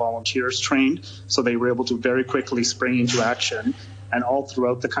built, a lot of volunteers trained, so they were able to very quickly spring into action. And all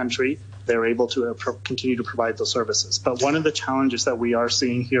throughout the country, they're able to continue to provide those services. But one of the challenges that we are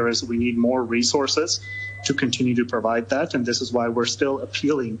seeing here is we need more resources to continue to provide that. And this is why we're still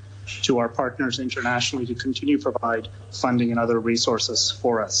appealing to our partners internationally to continue to provide funding and other resources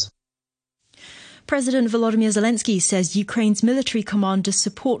for us. President Volodymyr Zelensky says Ukraine's military commanders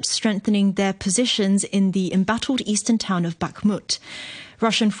support strengthening their positions in the embattled eastern town of Bakhmut.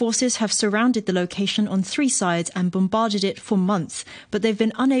 Russian forces have surrounded the location on 3 sides and bombarded it for months, but they've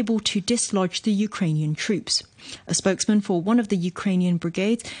been unable to dislodge the Ukrainian troops. A spokesman for one of the Ukrainian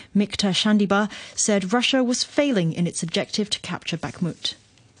brigades, Mikta Shandiba, said Russia was failing in its objective to capture Bakhmut.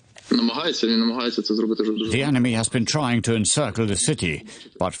 The enemy has been trying to encircle the city,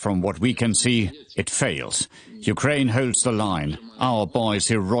 but from what we can see, it fails. Ukraine holds the line. Our boys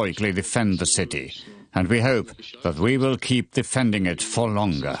heroically defend the city. And we hope that we will keep defending it for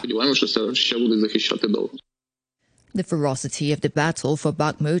longer. The ferocity of the battle for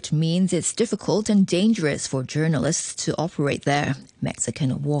Bakhmut means it's difficult and dangerous for journalists to operate there.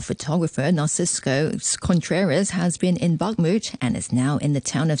 Mexican war photographer Narcisco Contreras has been in Bakhmut and is now in the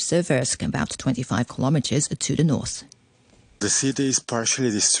town of Seversk, about 25 kilometers to the north. The city is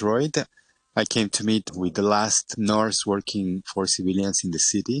partially destroyed. I came to meet with the last nurse working for civilians in the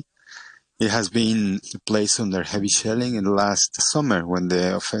city. It has been placed under heavy shelling in the last summer when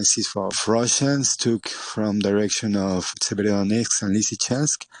the offensive of Russians took from direction of Severodonetsk and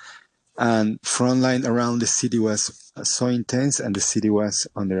Lysychansk. And front line around the city was so intense and the city was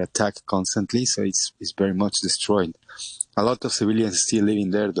under attack constantly, so it's very much destroyed. A lot of civilians still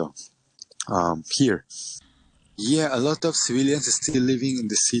living there though, here. Yeah, a lot of civilians still living in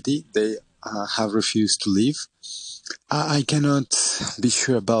the city. They have refused to leave. I cannot be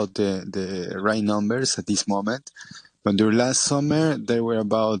sure about the right numbers at this moment, but during last summer there were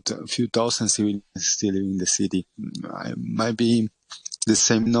about a few thousand civilians still living in the city. It might be the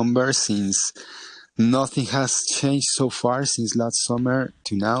same number since nothing has changed so far since last summer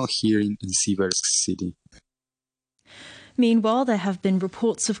to now here in Siversk city. Meanwhile, there have been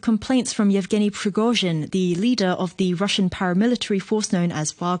reports of complaints from Yevgeny Prigozhin, the leader of the Russian paramilitary force known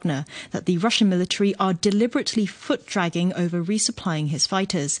as Wagner, that the Russian military are deliberately foot-dragging over resupplying his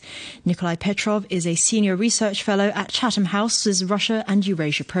fighters. Nikolai Petrov is a senior research fellow at Chatham House's Russia and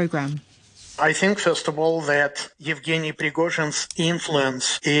Eurasia program. I think, first of all, that Yevgeny Prigozhin's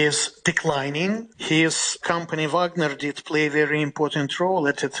influence is declining. His company Wagner did play a very important role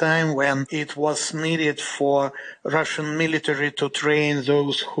at a time when it was needed for Russian military to train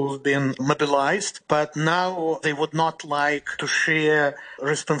those who've been mobilized. But now they would not like to share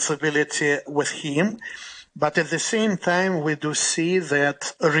responsibility with him. But at the same time, we do see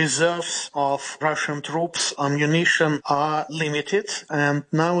that reserves of Russian troops, ammunition are limited, and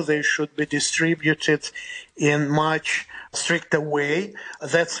now they should be distributed in much stricter way.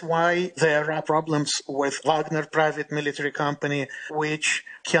 That's why there are problems with Wagner private military company, which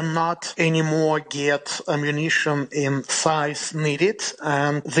cannot anymore get ammunition in size needed.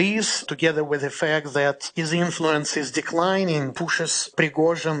 And this, together with the fact that his influence is declining, pushes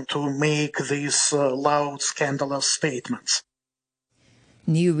Prigozhin to make these loud, scandalous statements.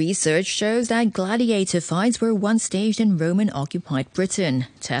 New research shows that gladiator fights were once staged in Roman-occupied Britain.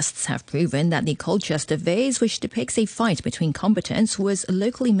 Tests have proven that the Colchester vase, which depicts a fight between combatants, was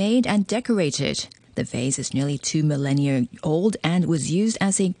locally made and decorated. The vase is nearly 2 millennia old and was used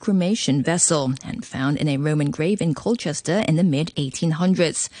as a cremation vessel and found in a Roman grave in Colchester in the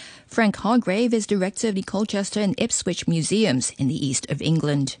mid-1800s. Frank Hargrave is director of the Colchester and Ipswich Museums in the east of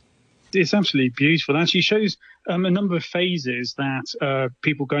England. It's absolutely beautiful. It actually shows a number of phases that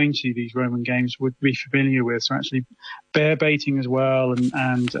people going to these Roman games would be familiar with. So actually bear baiting as well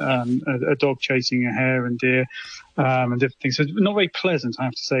and a dog chasing a hare and deer and different things. So it's not very pleasant, I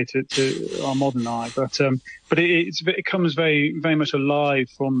have to say, to our modern eye. But it comes very, very much alive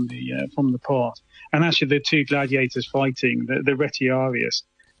from the part. And actually the two gladiators fighting, the Retiarius,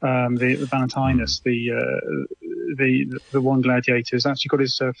 the Valentinus, the one gladiator has actually got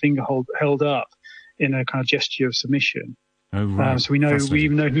his finger held up in a kind of gesture of submission. Oh, right. So we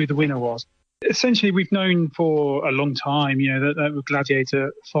even know who the winner was. Essentially, we've known for a long time, that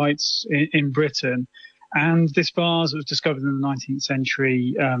gladiator fights in Britain, and this vase was discovered in the 19th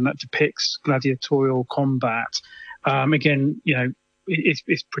century that depicts gladiatorial combat. Again,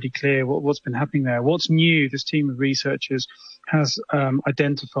 it's pretty clear what's been happening there. What's new, this team of researchers has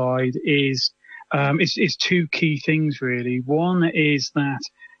identified is two key things really. One is that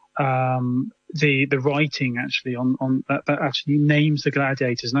the writing actually on that actually names the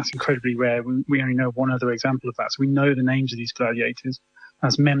gladiators, and that's incredibly rare. We only know one other example of that, so we know the names of these gladiators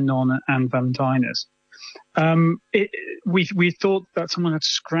as Memnon and Valentinus. We thought that someone had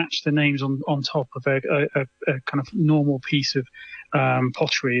scratched the names on top of a kind of normal piece of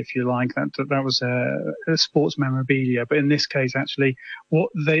pottery, if you like. That was a sports memorabilia, but in this case, actually,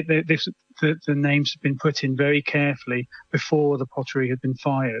 the names had been put in very carefully before the pottery had been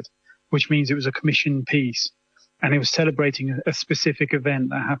fired, which means it was a commissioned piece, and it was celebrating a specific event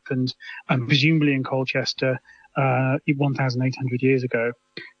that happened, presumably in Colchester, 1,800 years ago.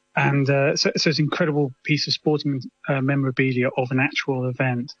 And so it's an incredible piece of sporting memorabilia of an actual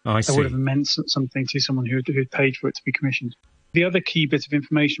event that would have meant something to someone who had paid for it to be commissioned. The other key bit of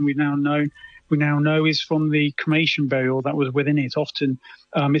information we now know is from the cremation burial that was within it. Often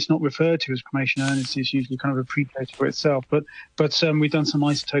it's not referred to as cremation urn. It's usually kind of a precursor for itself. But we've done some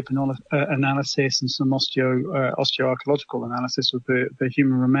isotope analysis and some osteoarchaeological analysis of the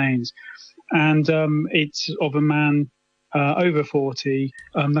human remains. And it's of a man over 40,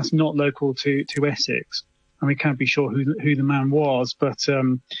 that's not local to Essex, and we can't be sure who the man was, but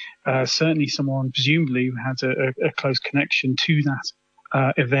certainly someone presumably who had a close connection to that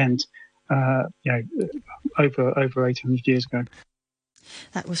event, over 800 years ago.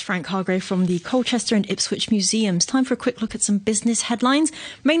 That was Frank Hargrave from the Colchester and Ipswich Museums. Time for a quick look at some business headlines.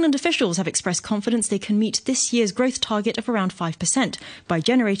 Mainland officials have expressed confidence they can meet this year's growth target of around 5% by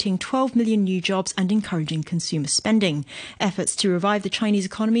generating 12 million new jobs and encouraging consumer spending. Efforts to revive the Chinese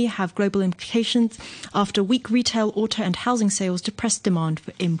economy have global implications after weak retail, auto and housing sales depressed demand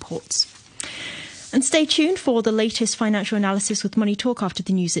for imports. And stay tuned for the latest financial analysis with Money Talk after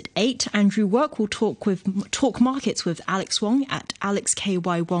the news at 8. Andrew Work will talk markets with Alex Wong at Alex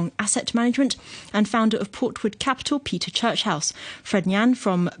KY Wong Asset Management and founder of Portwood Capital, Peter Churchhouse. Fred Nyan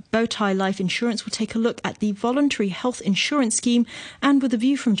from Bowtie Life Insurance will take a look at the voluntary health insurance scheme. And with a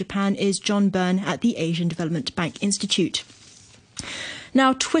view from Japan is John Byrne at the Asian Development Bank Institute.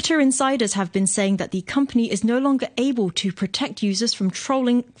 Now, Twitter insiders have been saying that the company is no longer able to protect users from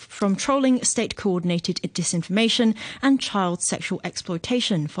trolling state-coordinated disinformation and child sexual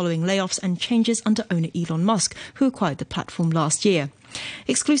exploitation following layoffs and changes under owner Elon Musk, who acquired the platform last year.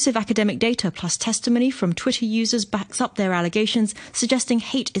 Exclusive academic data plus testimony from Twitter users backs up their allegations, suggesting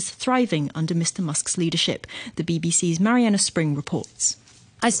hate is thriving under Mr. Musk's leadership. The BBC's Mariana Spring reports.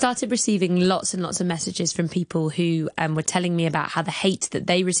 I started receiving lots and lots of messages from people who were telling me about how the hate that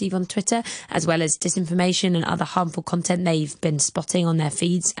they receive on Twitter, as well as disinformation and other harmful content they've been spotting on their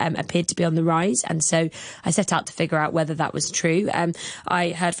feeds, appeared to be on the rise. And so I set out to figure out whether that was true. I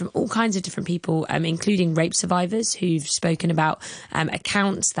heard from all kinds of different people, including rape survivors who've spoken about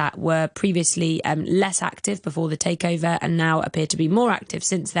accounts that were previously less active before the takeover and now appear to be more active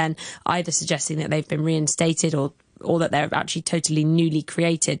since then, either suggesting that they've been reinstated or that they're actually totally newly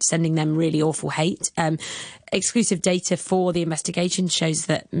created, sending them really awful hate. Exclusive data for the investigation shows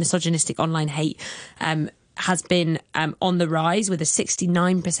that misogynistic online hate has been on the rise, with a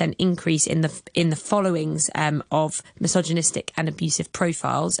 69% increase in the followings of misogynistic and abusive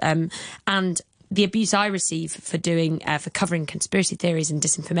profiles. And the abuse I receive for covering conspiracy theories and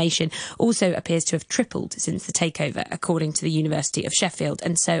disinformation also appears to have tripled since the takeover, according to the University of Sheffield.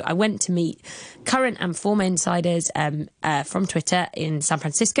 And so I went to meet current and former insiders from Twitter in San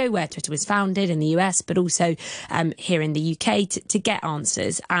Francisco, where Twitter was founded, in the US, but also here in the UK to get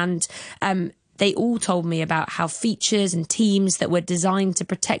answers. And they all told me about how features and teams that were designed to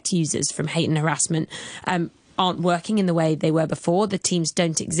protect users from hate and harassment aren't working in the way they were before. The teams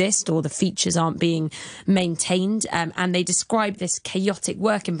don't exist, or the features aren't being maintained. And they describe this chaotic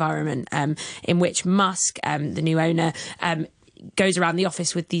work environment in which Musk, the new owner, goes around the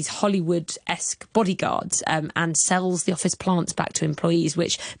office with these Hollywood-esque bodyguards and sells the office plants back to employees,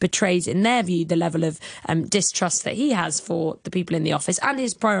 which betrays, in their view, the level of distrust that he has for the people in the office and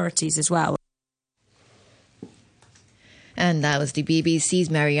his priorities as well. And that was the BBC's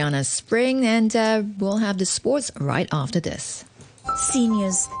Mariana Spring, and we'll have the sports right after this.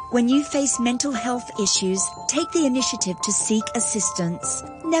 Seniors, when you face mental health issues, take the initiative to seek assistance.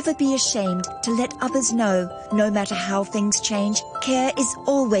 Never be ashamed to let others know. No matter how things change, care is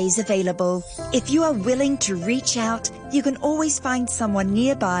always available. If you are willing to reach out, you can always find someone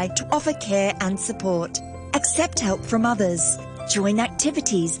nearby to offer care and support. Accept help from others. Join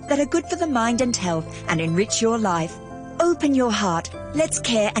activities that are good for the mind and health and enrich your life. Open your heart. Let's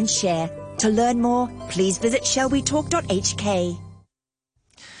care and share. To learn more, please visit shallwetalk.hk.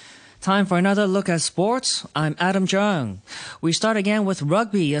 Time for another look at sports. I'm Adam Jung. We start again with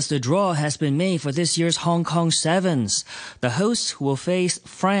rugby, as the draw has been made for this year's Hong Kong Sevens. The hosts will face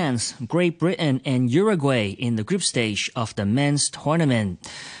France, Great Britain and Uruguay in the group stage of the men's tournament.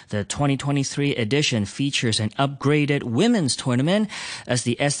 The 2023 edition features an upgraded women's tournament, as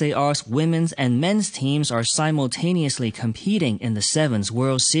the SAR's women's and men's teams are simultaneously competing in the Sevens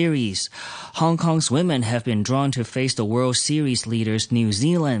World Series. Hong Kong's women have been drawn to face the World Series leaders New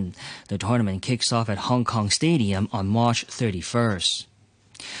Zealand. The tournament kicks off at Hong Kong Stadium on March 31st.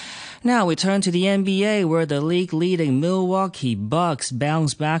 Now we turn to the NBA, where the league-leading Milwaukee Bucks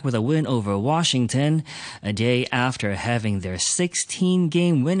bounced back with a win over Washington, a day after having their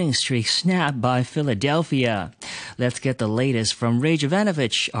 16-game winning streak snapped by Philadelphia. Let's get the latest from Ray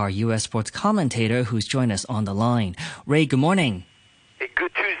Jovanovich, our U.S. sports commentator, who's joined us on the line. Ray, good morning. A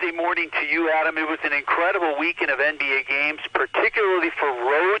good Tuesday morning to you, Adam. It was an incredible weekend of NBA games, particularly for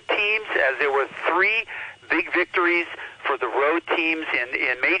road teams, as there were 3 big victories for the road teams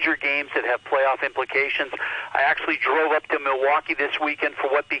in major games that have playoff implications. I actually drove up to Milwaukee this weekend for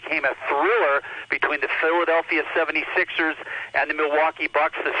what became a thriller between the Philadelphia 76ers and the Milwaukee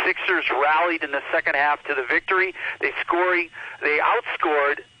Bucks. The Sixers rallied in the second half to the victory. They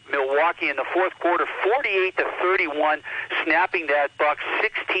outscored Milwaukee in the fourth quarter 48-31, snapping that Bucks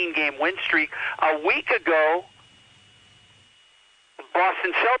 16-game win streak. A week ago, the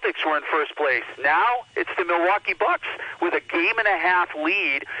Boston Celtics were in first place. Now it's the Milwaukee Bucks with a game-and-a-half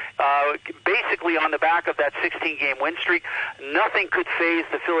lead, basically on the back of that 16-game win streak. Nothing could faze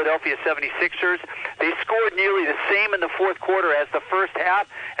the Philadelphia 76ers. They scored nearly the same in the fourth quarter as the first half,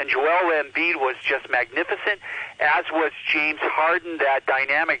 and Joel Embiid was just magnificent, as was James Harden, that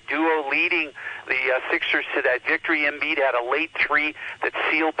dynamic duo leading the Sixers to that victory. Embiid had a late three that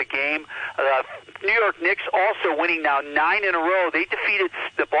sealed the game. New York Knicks also winning now 9 in a row. They defeated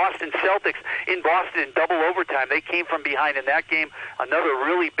the Boston Celtics in Boston in double overtime. They came from behind in that game, another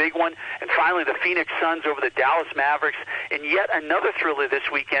really big one. And finally, the Phoenix Suns over the Dallas Mavericks in yet another thriller this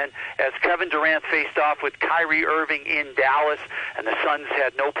weekend as Kevin Durant faced off with Kyrie Irving in Dallas, and the Suns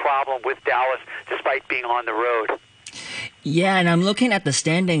had no problem with Dallas despite being on the road. Yeah, and I'm looking at the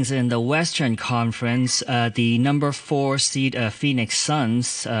standings in the Western Conference. The number 4 seed Phoenix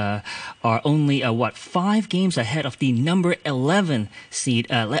Suns are only 5 games ahead of the number 11 seed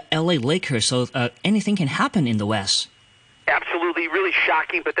LA Lakers. So anything can happen in the West. Absolutely, really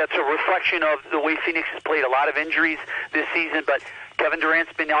shocking, but that's a reflection of the way Phoenix has played. A lot of injuries this season, but Kevin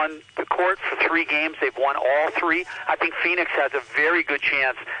Durant's been on the court for 3 games. They've won all 3. I think Phoenix has a very good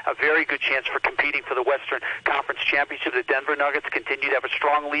chance for competing for the Western Conference Championship. The Denver Nuggets continue to have a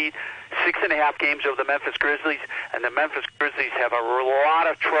strong lead, 6.5 games over the Memphis Grizzlies, and the Memphis Grizzlies have a lot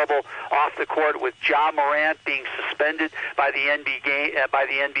of trouble off the court with Ja Morant being suspended by the NBA,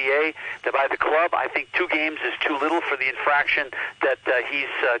 by the club. I think 2 games is too little for the infraction that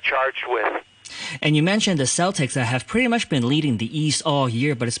he's charged with. And you mentioned the Celtics that have pretty much been leading the East all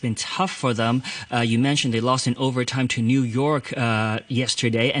year, but it's been tough for them. You mentioned they lost in overtime to New York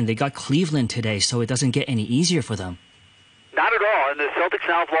yesterday, and they got Cleveland today, so it doesn't get any easier for them. Not at all, and the Celtics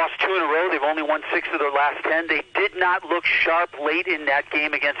now have lost 2 in a row. They've only won 6 of their last 10. They did not look sharp late in that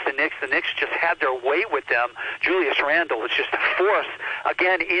game against the Knicks. The Knicks just had their way with them. Julius Randle was just a force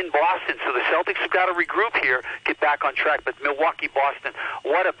again in Boston. So the Celtics have got to regroup here, get back on track. But Milwaukee-Boston,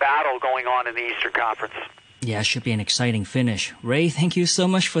 what a battle going on in the Eastern Conference. Yeah, it should be an exciting finish. Ray, thank you so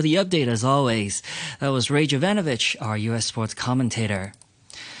much for the update as always. That was Ray Jovanovich, our U.S. sports commentator.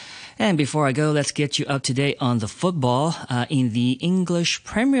 And before I go, let's get you up to date on the football. In the English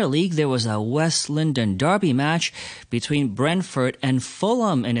Premier League, there was a West London derby match between Brentford and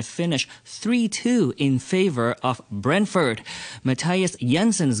Fulham, and it finished 3-2 in favor of Brentford. Matthias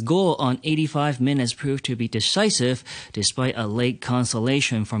Jensen's goal on 85 minutes proved to be decisive, despite a late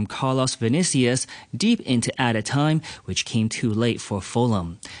consolation from Carlos Vinicius deep into added time, which came too late for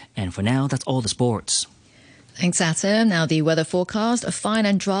Fulham. And for now, that's all the sports. Thanks, Adam. Now the weather forecast, fine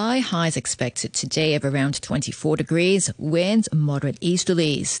and dry, highs expected today of around 24 degrees, winds moderate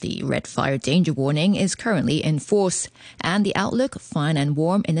easterlies. The red fire danger warning is currently in force, and the outlook fine and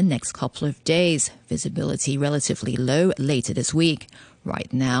warm in the next couple of days. Visibility relatively low later this week.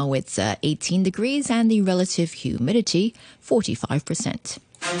 Right now it's 18 degrees and the relative humidity 45%.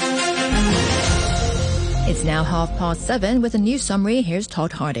 It's now 7:30 with a news summary. Here's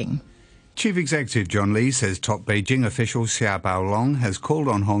Todd Harding. Chief Executive John Lee says top Beijing official Xia Baolong has called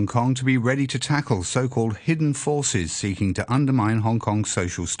on Hong Kong to be ready to tackle so-called hidden forces seeking to undermine Hong Kong's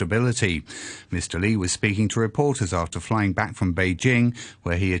social stability. Mr. Lee was speaking to reporters after flying back from Beijing,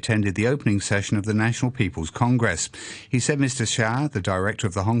 where he attended the opening session of the National People's Congress. He said Mr. Xia, the director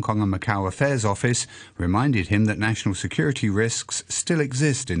of the Hong Kong and Macau Affairs Office, reminded him that national security risks still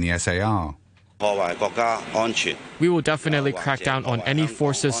exist in the SAR. We will definitely crack down on any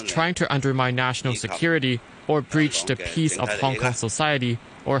forces trying to undermine national security or breach the peace of Hong Kong society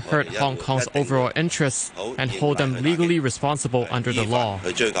or hurt Hong Kong's overall interests and hold them legally responsible under the law.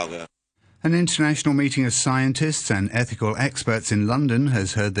 An international meeting of scientists and ethical experts in London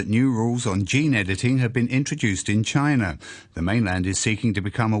has heard that new rules on gene editing have been introduced in China. The mainland is seeking to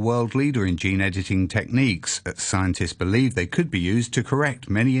become a world leader in gene editing techniques. Scientists believe they could be used to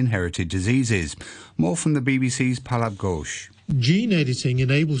correct many inherited diseases. More from the BBC's Palab Ghosh. Gene editing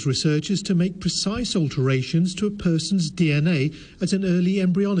enables researchers to make precise alterations to a person's DNA at an early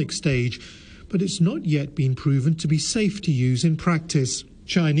embryonic stage, but it's not yet been proven to be safe to use in practice.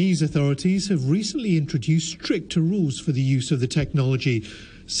 Chinese authorities have recently introduced stricter rules for the use of the technology,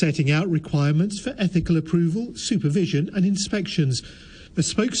 setting out requirements for ethical approval, supervision and inspections. A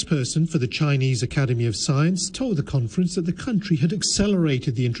spokesperson for the Chinese Academy of Science told the conference that the country had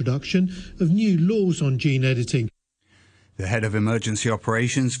accelerated the introduction of new laws on gene editing. The head of emergency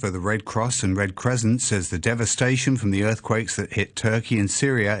operations for the Red Cross and Red Crescent says the devastation from the earthquakes that hit Turkey and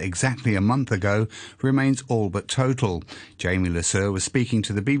Syria exactly a month ago remains all but total. Jamie Lasser was speaking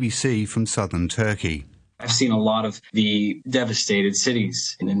to the BBC from southern Turkey. I've seen a lot of the devastated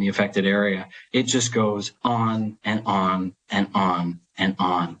cities in the affected area. It just goes on and on and on and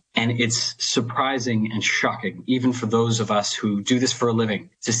on. And it's surprising and shocking, even for those of us who do this for a living,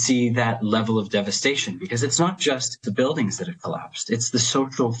 to see that level of devastation, because it's not just the buildings that have collapsed. It's the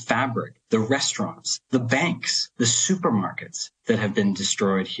social fabric, the restaurants, the banks, the supermarkets that have been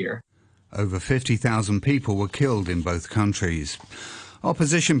destroyed here. Over 50,000 people were killed in both countries.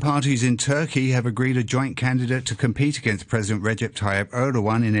 Opposition parties in Turkey have agreed a joint candidate to compete against President Recep Tayyip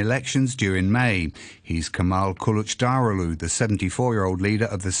Erdogan in elections due in May. He's Kemal Kılıçdaroğlu, the 74-year-old leader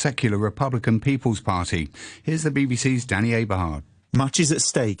of the secular Republican People's Party. Here's the BBC's Danny Aberhard. Much is at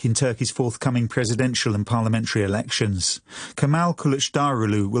stake in Turkey's forthcoming presidential and parliamentary elections. Kemal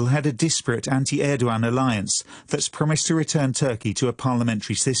Kılıçdaroğlu will head a disparate anti-Erdogan alliance that's promised to return Turkey to a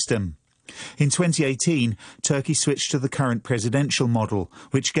parliamentary system. In 2018, Turkey switched to the current presidential model,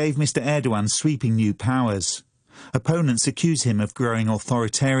 which gave Mr. Erdogan sweeping new powers. Opponents accuse him of growing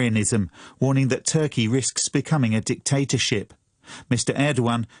authoritarianism, warning that Turkey risks becoming a dictatorship. Mr.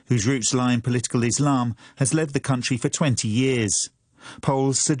 Erdogan, whose roots lie in political Islam, has led the country for 20 years.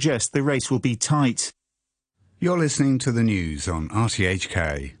 Polls suggest the race will be tight. You're listening to the news on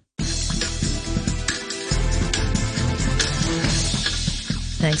RTHK.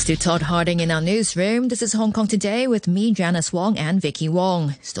 Thanks to Todd Harding in our newsroom. This is Hong Kong Today with me, Janice Wong, and Vicky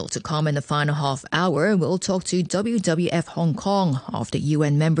Wong. Still to come in the final half hour, we'll talk to WWF Hong Kong after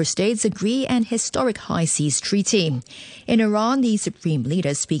UN member states agree an historic high seas treaty. In Iran, the supreme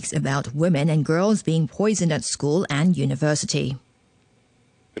leader speaks about women and girls being poisoned at school and university.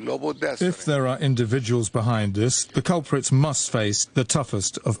 If there are individuals behind this, the culprits must face the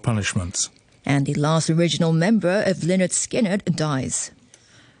toughest of punishments. And the last original member of Lynyrd Skynyrd dies.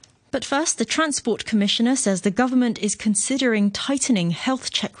 But first, the Transport Commissioner says the government is considering tightening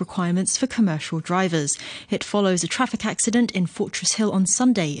health check requirements for commercial drivers. It follows a traffic accident in Fortress Hill on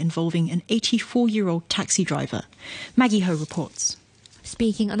Sunday involving an 84-year-old taxi driver. Maggie Ho reports.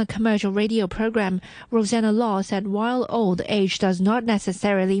 Speaking on a commercial radio program, Rosanna Law said while old age does not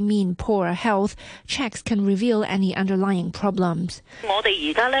necessarily mean poor health, checks can reveal any underlying problems.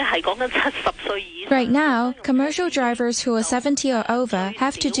 Right now, commercial drivers who are 70 or over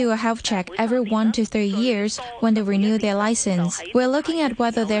have to do a health check every 1 to 3 years when they renew their license. We're looking at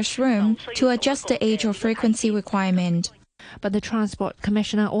whether there's room to adjust the age or frequency requirement. But the Transport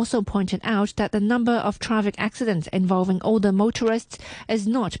Commissioner also pointed out that the number of traffic accidents involving older motorists is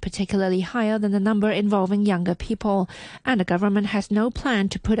not particularly higher than the number involving younger people, and the government has no plan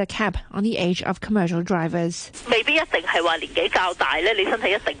to put a cap on the age of commercial drivers.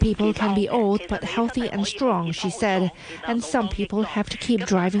 People can be old but healthy and strong, she said, and some people have to keep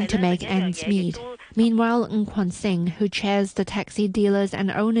driving to make ends meet. Meanwhile, Ng Kwan Sing, who chairs the Taxi Dealers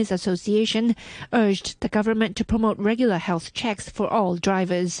and Owners Association, urged the government to promote regular health checks for all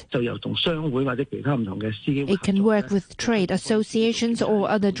drivers. It can work with trade associations or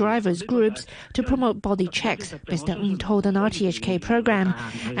other drivers' groups to promote body checks, Mr. Ng told an RTHK program,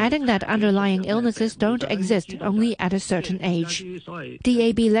 adding that underlying illnesses don't exist only at a certain age.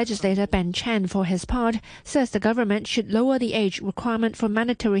 DAB legislator Ben Chan, for his part, says the government should lower the age requirement for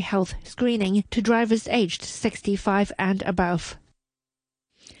mandatory health screening to drivers aged 65 and above.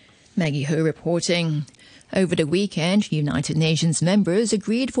 Maggie Ho reporting. Over the weekend, United Nations members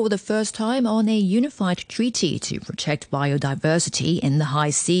agreed for the first time on a unified treaty to protect biodiversity in the high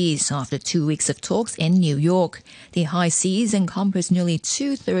seas after 2 weeks of talks in New York. The high seas encompass nearly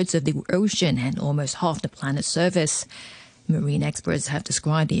 2/3 of the ocean and almost half the planet's surface. Marine experts have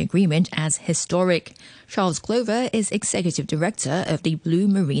described the agreement as historic. Charles Clover is Executive Director of the Blue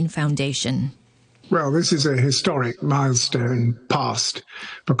Marine Foundation. Well, this is a historic milestone passed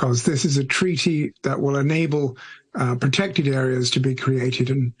because this is a treaty that will enable protected areas to be created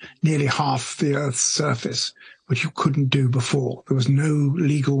in nearly half the Earth's surface, which you couldn't do before. There was no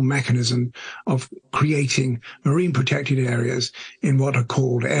legal mechanism of creating marine protected areas in what are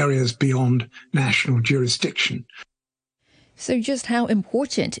called areas beyond national jurisdiction. So just how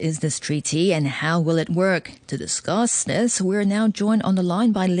important is this treaty and how will it work? To discuss this, we're now joined on the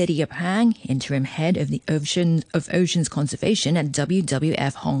line by Lydia Pang, Interim Head of the Oceans Conservation at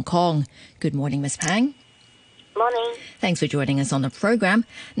WWF Hong Kong. Good morning, Ms. Pang. Morning. Thanks for joining us on the program.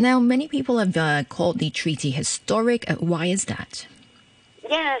 Now, many people have called the treaty historic. Why is that?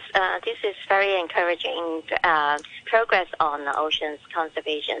 Yes, this is very encouraging progress on oceans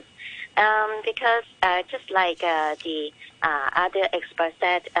conservation. Because just like the other experts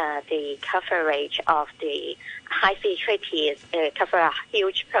said, the coverage of the high sea treaties cover a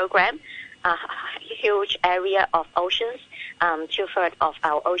huge program, a huge area of oceans. 2/3 of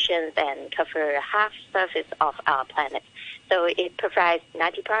our oceans and cover half surface of our planet. So it provides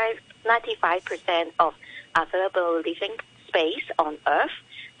 95% of available living space on Earth,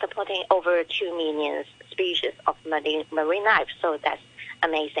 supporting over 2 million species of marine life. So that's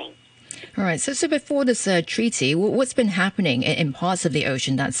amazing. All right. So before this treaty, what's been happening in parts of the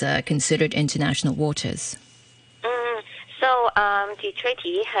ocean that's considered international waters? The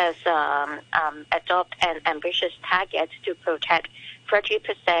treaty has adopted an ambitious target to protect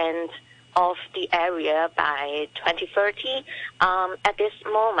 30% of the area by 2030. At this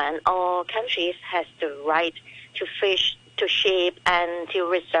moment, all countries has the right to fish, to ship, and to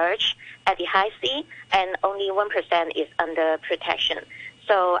research at the high sea, and only 1% is under protection.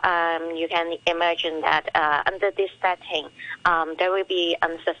 So you can imagine that under this setting, there will be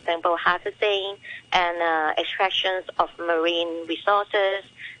unsustainable harvesting and extractions of marine resources,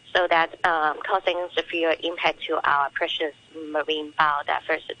 so that causing severe impact to our precious marine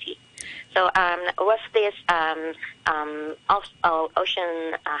biodiversity. So with this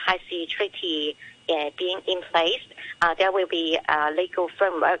Ocean High Sea Treaty being in place, there will be a legal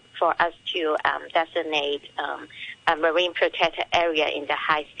framework for us to designate a marine protected area in the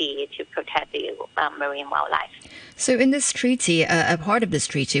high sea to protect the marine wildlife. So in this treaty, a part of this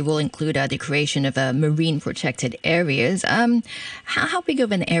treaty will include the creation of marine protected areas. How big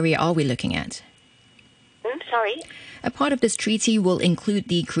of an area are we looking at? Sorry? A part of this treaty will include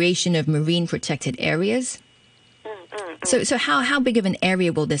the creation of marine protected areas. So how big of an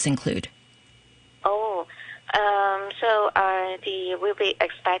area will this include? We'll be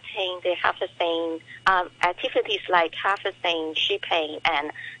expecting the harvesting activities like harvesting, shipping,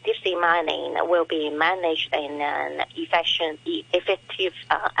 and deep sea mining will be managed in an effective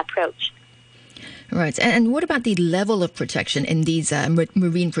approach. Right. And what about the level of protection in these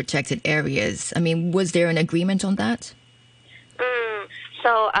marine protected areas? I mean, was there an agreement on that?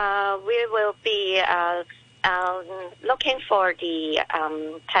 We will be looking for the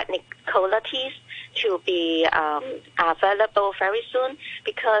technicalities to be available very soon,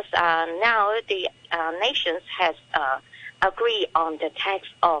 because now the nations has agreed on the text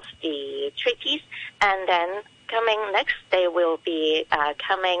of the treaties, and then coming next they will be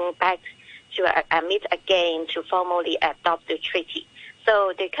coming back to meet again to formally adopt the treaty.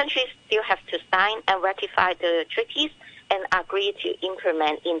 So the countries still have to sign and ratify the treaties and agree to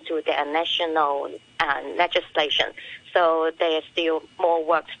implement into their national legislation. So there's still more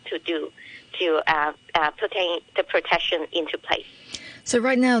work to do to putting the protection into place. So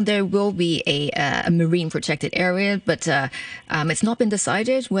right now there will be a marine protected area, but it's not been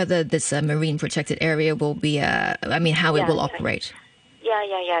decided whether this marine protected area will be, how it will operate. Yeah.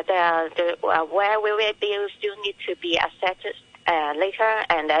 Where we will be still need to be assessed later,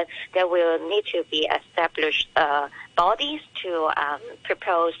 and then there will need to be established bodies to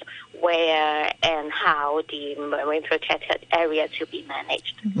propose where and how the marine protected area to be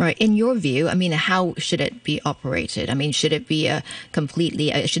managed. Right. In your view, how should it be operated? Should it be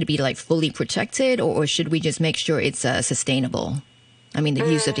should it be like fully protected, or should we just make sure it's sustainable? The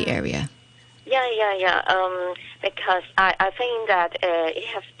use of the area. Yeah. Because I think that it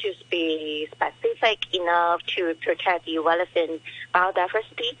has to be specific enough to protect the relevant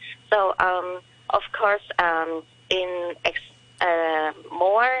biodiversity. So, of course, in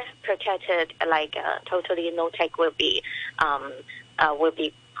more protected, like totally no take will be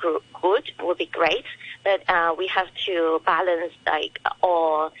good, will be great. But we have to balance like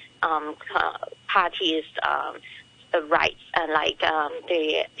all parties' rights, and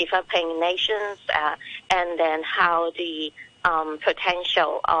the developing nations, and then how the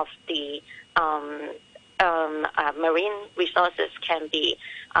potential of the marine resources can be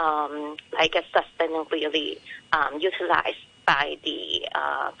sustainably utilized by the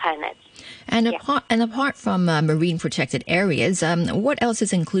planet. And apart from marine protected areas, what else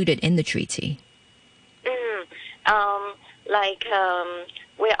is included in the treaty?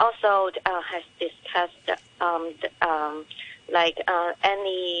 We also has discussed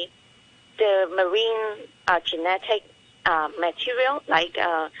the marine genetic material,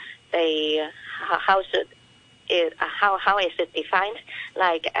 how is it defined?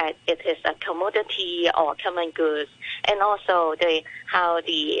 It is a commodity or common goods, and also how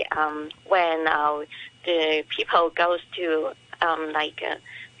when the people goes to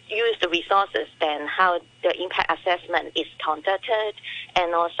use the resources, then how the impact assessment is conducted,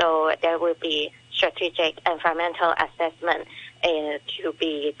 and also there will be strategic environmental assessment to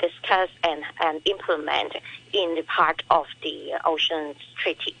be discussed and implement in the part of the Oceans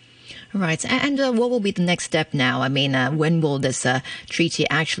Treaty. Right. And what will be the next step now? When will this treaty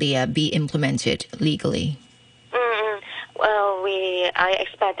actually be implemented legally? I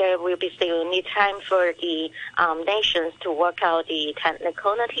expect there will be still need time for the nations to work out the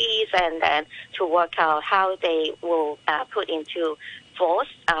technicalities and then to work out how they will put into force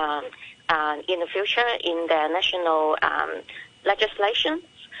in the future in their national legislation.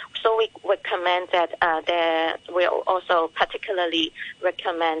 So we recommend that we also particularly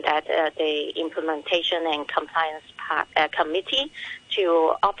recommend that the implementation and compliance committee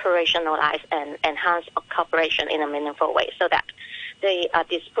to operationalize and enhance cooperation in a meaningful way, so that the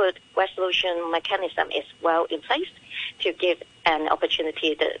dispute resolution mechanism is well in place to give an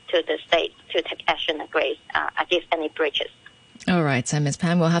opportunity to the state to take action against any breaches. All right, Ms.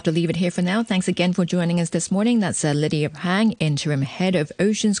 Pang, we'll have to leave it here for now. Thanks again for joining us this morning. That's Lydia Pang, Interim Head of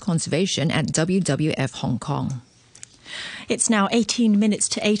Oceans Conservation at WWF Hong Kong. It's now 18 minutes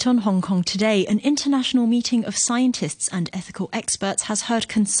to 8 on Hong Kong Today. An international meeting of scientists and ethical experts has heard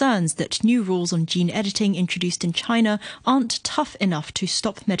concerns that new rules on gene editing introduced in China aren't tough enough to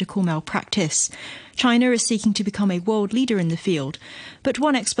stop medical malpractice. China is seeking to become a world leader in the field, but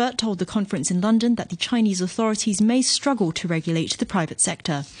one expert told the conference in London that the Chinese authorities may struggle to regulate the private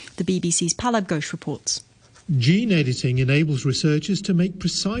sector. The BBC's Palab Ghosh reports. Gene editing enables researchers to make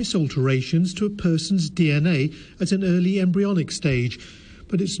precise alterations to a person's DNA at an early embryonic stage,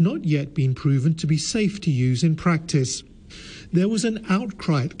 but it's not yet been proven to be safe to use in practice. There was an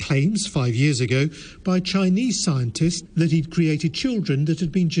outcry at claims 5 years ago by Chinese scientists that he'd created children that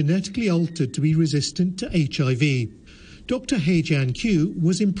had been genetically altered to be resistant to HIV. Dr. He Jiankyu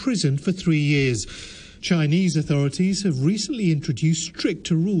was imprisoned for 3 years. Chinese authorities have recently introduced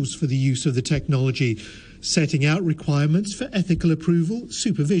stricter rules for the use of the technology, setting out requirements for ethical approval,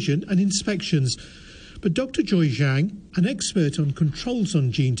 supervision and inspections. But Dr. Joy Zhang, an expert on controls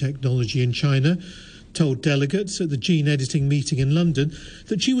on gene technology in China, told delegates at the gene editing meeting in London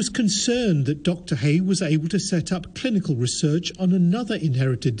that she was concerned that Dr. He was able to set up clinical research on another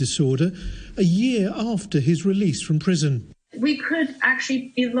inherited disorder a year after his release from prison. We could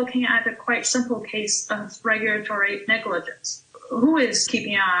actually be looking at a quite simple case of regulatory negligence. Who is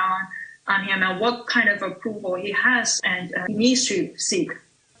keeping an eye on him and what kind of approval he has and he needs to seek?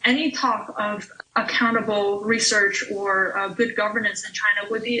 Any talk of accountable research or good governance in China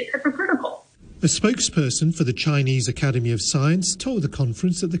would be hypocritical. A spokesperson for the Chinese Academy of Science told the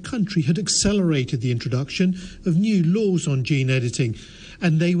conference that the country had accelerated the introduction of new laws on gene editing,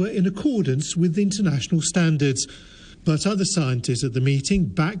 and they were in accordance with international standards. But other scientists at the meeting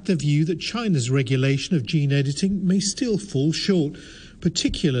backed the view that China's regulation of gene editing may still fall short,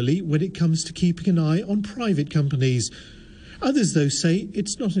 particularly when it comes to keeping an eye on private companies. Others, though, say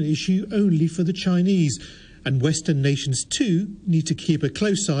it's not an issue only for the Chinese, and Western nations too need to keep a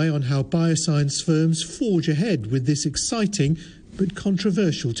close eye on how bioscience firms forge ahead with this exciting but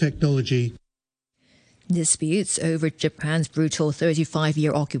controversial technology. Disputes over Japan's brutal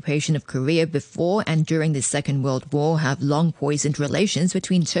 35-year occupation of Korea before and during the Second World War have long poisoned relations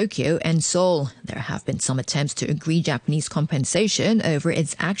between Tokyo and Seoul. There have been some attempts to agree Japanese compensation over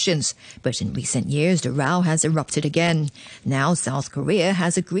its actions, but in recent years the row has erupted again. Now South Korea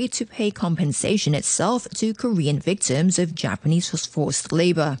has agreed to pay compensation itself to Korean victims of Japanese forced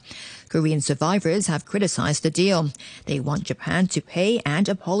labor. Korean survivors have criticized the deal. They want Japan to pay and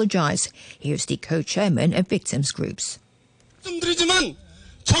apologize. Here's the co-chairman of victims groups. The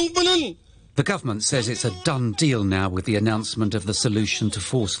government says it's a done deal now with the announcement of the solution to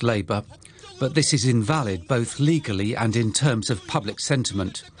forced labour. But this is invalid both legally and in terms of public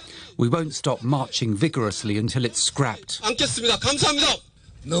sentiment. We won't stop marching vigorously until it's scrapped. It's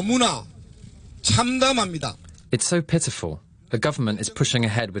so pitiful. The government is pushing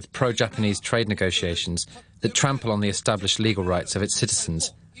ahead with pro-Japanese trade negotiations that trample on the established legal rights of its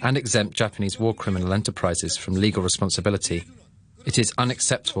citizens and exempt Japanese war criminal enterprises from legal responsibility. It is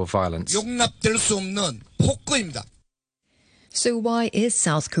unacceptable violence. So why is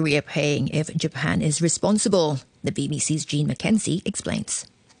South Korea paying if Japan is responsible? The BBC's Jean McKenzie explains.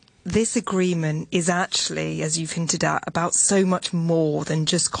 This agreement is actually, as you've hinted at, about so much more than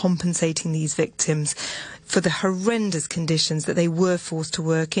just compensating these victims for the horrendous conditions that they were forced to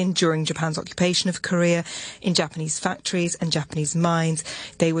work in during Japan's occupation of Korea, in Japanese factories and Japanese mines.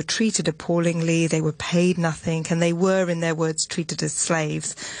 They were treated appallingly, they were paid nothing, and they were, in their words, treated as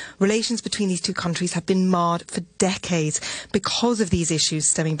slaves. Relations between these two countries have been marred for decades because of these issues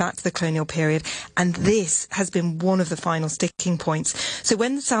stemming back to the colonial period, and this has been one of the final sticking points. So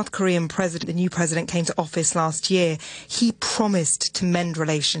when the South Korean president, the new president, came to office last year, he promised to mend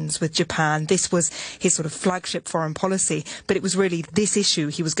relations with Japan. This was his sort of flagship foreign policy, but it was really this issue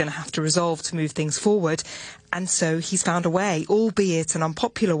he was going to have to resolve to move things forward. And so he's found a way, albeit an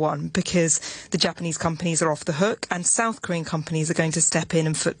unpopular one, because the Japanese companies are off the hook and South Korean companies are going to step in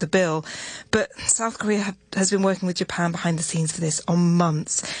and foot the bill. But South Korea has been working with Japan behind the scenes for this on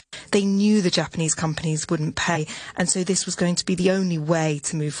months. They knew the Japanese companies wouldn't pay, and so this was going to be the only way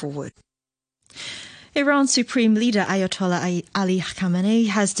to move forward. Iran's Supreme Leader Ayatollah Ali Khamenei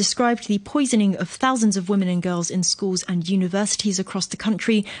has described the poisoning of thousands of women and girls in schools and universities across the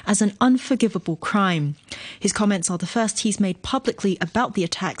country as an unforgivable crime. His comments are the first he's made publicly about the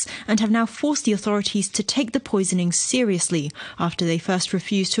attacks and have now forced the authorities to take the poisonings seriously after they first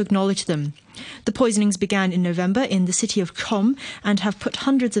refused to acknowledge them. The poisonings began in November in the city of Qom and have put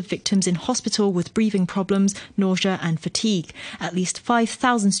hundreds of victims in hospital with breathing problems, nausea and fatigue. At least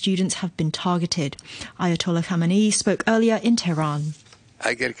 5,000 students have been targeted. Ayatollah Khamenei spoke earlier in Tehran.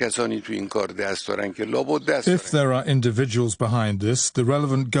 If there are individuals behind this, the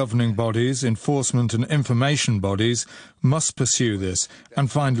relevant governing bodies, enforcement and information bodies must pursue this and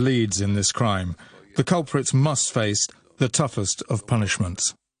find leads in this crime. The culprits must face the toughest of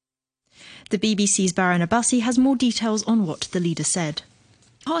punishments. The BBC's Baran Abbasi has more details on what the leader said.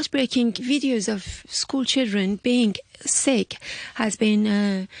 Heartbreaking videos of school children being sick has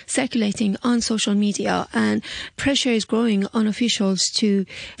been circulating on social media, and pressure is growing on officials to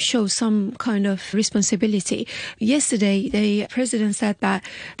show some kind of responsibility. Yesterday, the president said that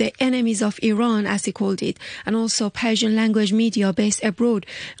the enemies of Iran, as he called it, and also Persian language media based abroad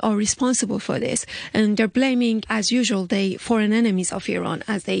are responsible for this. And they're blaming, as usual, the foreign enemies of Iran,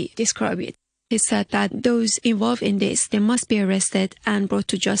 as they describe it. He said that those involved in this, they must be arrested and brought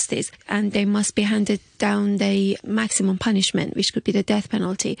to justice, and they must be handed down the maximum punishment, which could be the death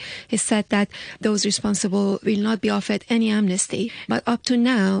penalty. He said that those responsible will not be offered any amnesty. But up to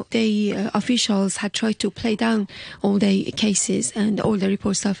now, the officials had tried to play down all the cases and all the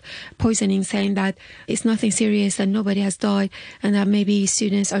reports of poisoning, saying that it's nothing serious and nobody has died, and that maybe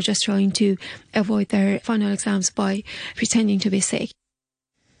students are just trying to avoid their final exams by pretending to be sick.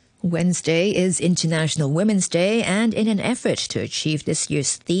 Wednesday is International Women's Day, and in an effort to achieve this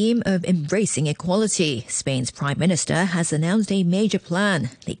year's theme of embracing equality, Spain's Prime Minister has announced a major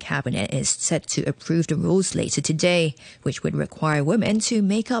plan. The cabinet is set to approve the rules later today, which would require women to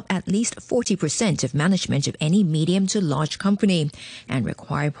make up at least 40% of management of any medium to large company, and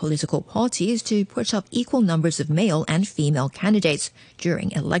require political parties to put up equal numbers of male and female candidates during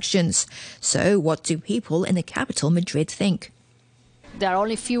elections. So what do people in the capital, Madrid, think? There are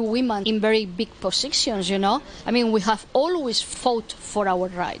only few women in very big positions, you know. I mean, we have always fought for our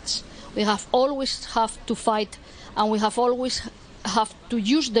rights. We have always have to fight, and we have always have to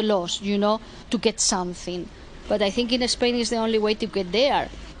use the laws, you know, to get something. But I think in Spain is the only way to get there.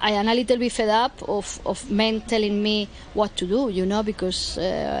 I am a little bit fed up of men telling me what to do, you know, because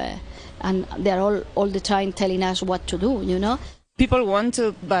and they're all the time telling us what to do, you know. People want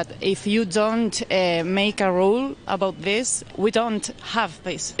to, but if you don't make a rule about this, we don't have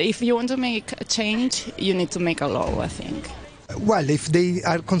this. If you want to make a change, you need to make a law, I think. Well, if they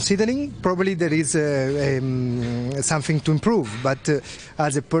are considering, probably there is something to improve. But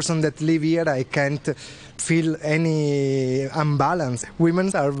as a person that live here, I can't feel any imbalance.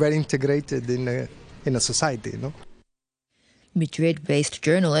 Women are very integrated in a society, you know. Madrid-based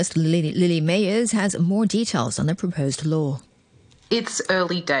journalist Lily Mayers has more details on the proposed law. It's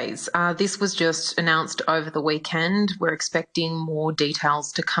early days. This was just announced over the weekend. We're expecting more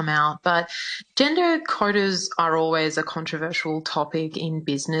details to come out. But gender quotas are always a controversial topic in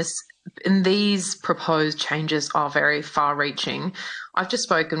business, and these proposed changes are very far-reaching. I've just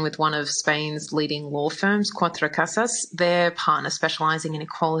spoken with one of Spain's leading law firms, Cuatro Casas. Their partner specialising in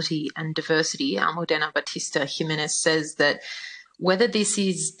equality and diversity, Almudena Batista Jimenez, says that whether this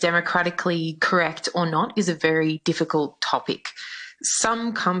is democratically correct or not is a very difficult topic.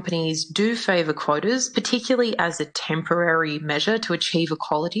 Some companies do favour quotas, particularly as a temporary measure to achieve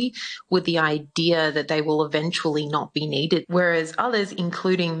equality, with the idea that they will eventually not be needed, whereas others,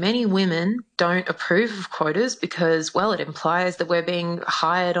 including many women, don't approve of quotas because, well, it implies that we're being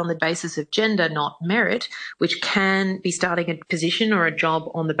hired on the basis of gender, not merit, which can be starting a position or a job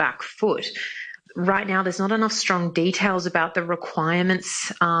on the back foot. Right now, there's not enough strong details about the requirements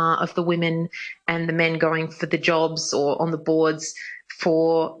of the women and the men going for the jobs or on the boards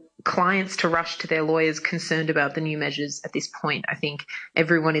for clients to rush to their lawyers concerned about the new measures at this point. I think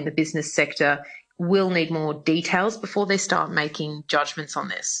everyone in the business sector will need more details before they start making judgments on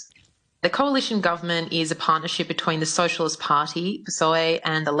this. The coalition government is a partnership between the Socialist Party, PSOE,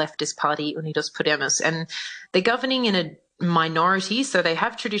 and the leftist party, Unidos Podemos, and they're governing in a minority, so they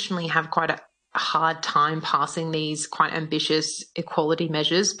have traditionally have quite a hard time passing these quite ambitious equality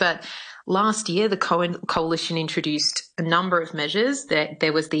measures. But last year, the coalition introduced a number of measures.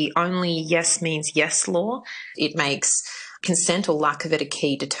 There was the Only Yes Means Yes law. It makes consent or lack of it a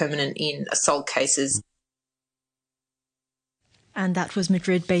key determinant in assault cases. And that was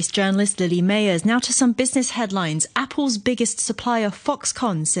Madrid-based journalist Lily Mayers. Now to some business headlines. Apple's biggest supplier,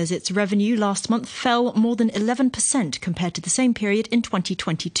 Foxconn, says its revenue last month fell more than 11% compared to the same period in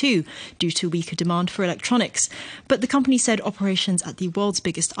 2022 due to weaker demand for electronics. But the company said operations at the world's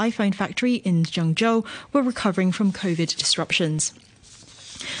biggest iPhone factory in Zhengzhou were recovering from COVID disruptions.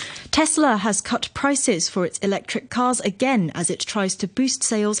 Tesla has cut prices for its electric cars again as it tries to boost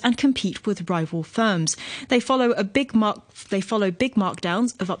sales and compete with rival firms. They follow big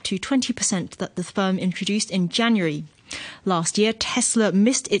markdowns of up to 20% that the firm introduced in January. Last year, Tesla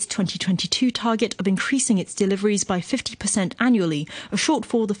missed its 2022 target of increasing its deliveries by 50% annually, a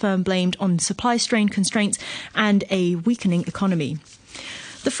shortfall the firm blamed on supply chain constraints and a weakening economy.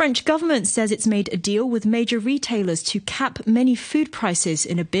 The French government says it's made a deal with major retailers to cap many food prices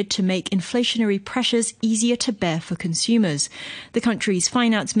in a bid to make inflationary pressures easier to bear for consumers. The country's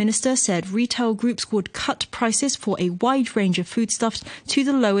finance minister said retail groups would cut prices for a wide range of foodstuffs to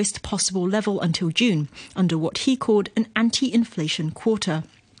the lowest possible level until June, under what he called an anti-inflation quarter.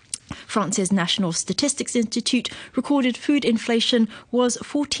 France's National Statistics Institute recorded food inflation was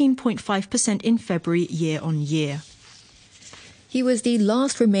 14.5% in February year-on-year. He was the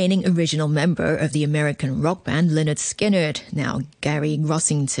last remaining original member of the American rock band Lynyrd Skynyrd. Now, Gary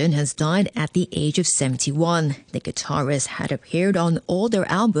Rossington has died at the age of 71. The guitarist had appeared on all their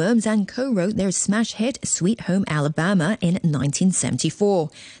albums and co-wrote their smash hit Sweet Home Alabama in 1974.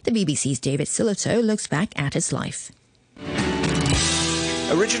 The BBC's David Sillito looks back at his life.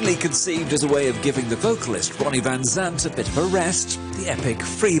 Originally conceived as a way of giving the vocalist Ronnie Van Zant a bit of a rest, the epic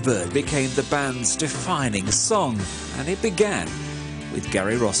Freebird became the band's defining song, and it began with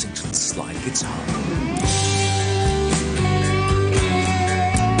Gary Rossington's slide guitar.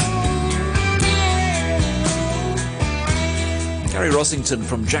 Gary Rossington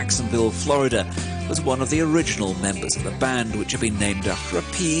from Jacksonville, Florida, was one of the original members of the band, which had been named after a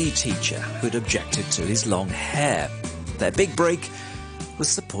PE teacher who'd objected to his long hair. Their big break was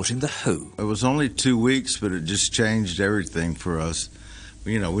supporting The Who. It was only 2 weeks, but it just changed everything for us.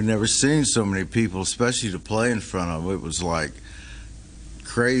 You know, we'd never seen so many people, especially to play in front of. It was like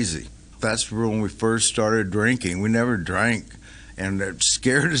crazy. That's when we first started drinking. We never drank, and it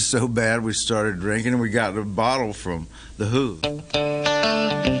scared us so bad we started drinking, and we got a bottle from The Who.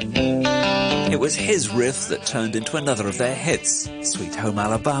 It was his riff that turned into another of their hits, Sweet Home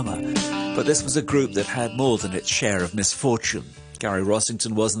Alabama. But this was a group that had more than its share of misfortune. Gary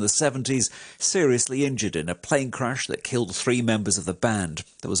Rossington was in the 70s seriously injured in a plane crash that killed 3 members of the band.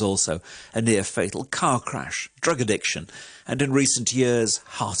 There was also a near-fatal car crash, drug addiction, and in recent years,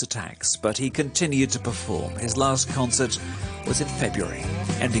 heart attacks. But he continued to perform. His last concert was in February,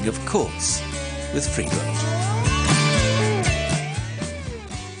 ending, of course, with Freebird.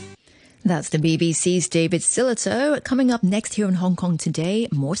 That's the BBC's David Sillito. Coming up next here in Hong Kong Today,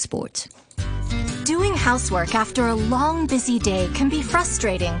 more sport. Doing housework after a long, busy day can be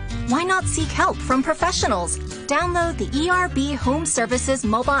frustrating. Why not seek help from professionals? Download the ERB Home Services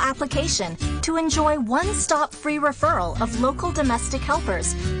mobile application to enjoy one-stop free referral of local domestic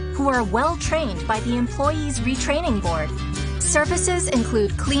helpers who are well-trained by the Employees Retraining Board. Services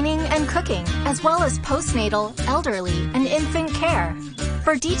include cleaning and cooking, as well as postnatal, elderly, and infant care.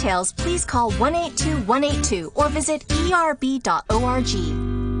 For details, please call 182-182 or visit erb.org.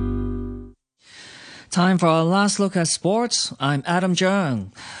 Time for our last look at sports. I'm Adam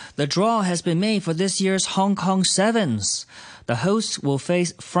Jung. The draw has been made for this year's Hong Kong Sevens. The hosts will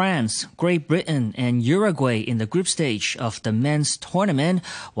face France, Great Britain, and Uruguay in the group stage of the men's tournament,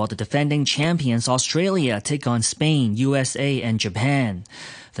 while the defending champions Australia take on Spain, USA, and Japan.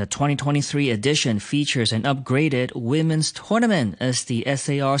 The 2023 edition features an upgraded women's tournament as the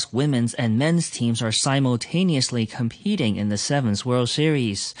SAR's women's and men's teams are simultaneously competing in the Sevens World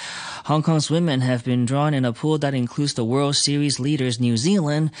Series. Hong Kong's women have been drawn in a pool that includes the World Series leaders New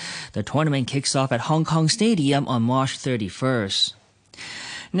Zealand. The tournament kicks off at Hong Kong Stadium on March 31st.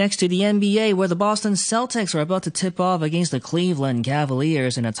 Next to the NBA, where the Boston Celtics are about to tip off against the Cleveland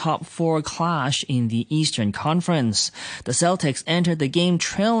Cavaliers in a top 4 clash in the Eastern Conference. The Celtics entered the game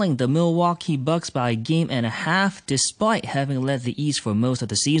trailing the Milwaukee Bucks by a game and a half, despite having led the East for most of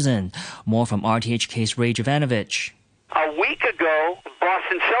the season. More from RTHK's Ray Jovanovich. A week ago, Boston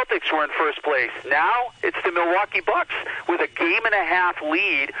Boston Celtics were in first place. Now it's the Milwaukee Bucks with a game-and-a-half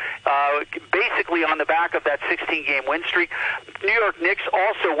lead, basically on the back of that 16-game win streak. New York Knicks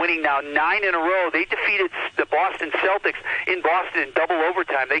also winning now 9 in a row. They defeated the Boston Celtics in Boston in double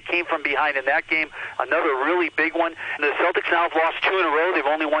overtime. They came from behind in that game, another really big one. And the Celtics now have lost 2 in a row. They've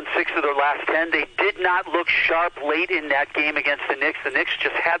only won 6 of their last 10. They did not look sharp late in that game against the Knicks. The Knicks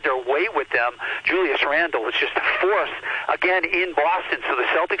just had their way with them. Julius Randle was just a force again in Boston. So the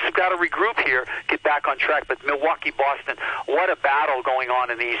Celtics have got to regroup here, get back on track. But Milwaukee-Boston, what a battle going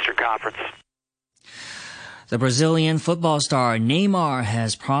on in the Eastern Conference. The Brazilian football star Neymar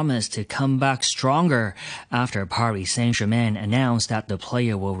has promised to come back stronger after Paris Saint-Germain announced that the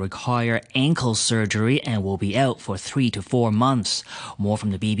player will require ankle surgery and will be out for 3 to 4 months. More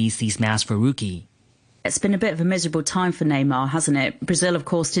from the BBC's Maz Faruqi. It's been a bit of a miserable time for Neymar, hasn't it? Brazil, of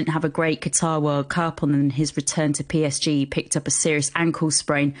course, didn't have a great Qatar World Cup, and then his return to PSG picked up a serious ankle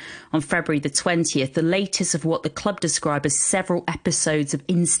sprain on February the 20th, the latest of what the club described as several episodes of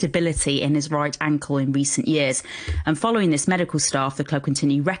instability in his right ankle in recent years. And following this, medical staff, the club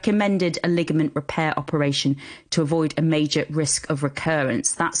continued, recommended a ligament repair operation to avoid a major risk of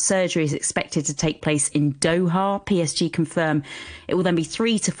recurrence. That surgery is expected to take place in Doha. PSG confirmed it will then be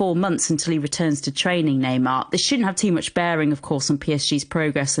 3 to 4 months until he returns to training. Neymar. This shouldn't have too much bearing, of course, on PSG's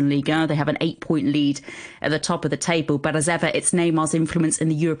progress in Ligue 1. They have an 8-point lead at the top of the table, but as ever, it's Neymar's influence in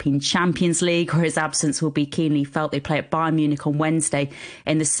the European Champions League, where his absence will be keenly felt. They play at Bayern Munich on Wednesday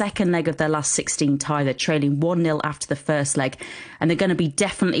in the second leg of their last 16 tie. They're trailing 1-0 after the first leg, and they're going to be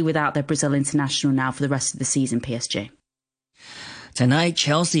definitely without their Brazil international now for the rest of the season, PSG. Tonight,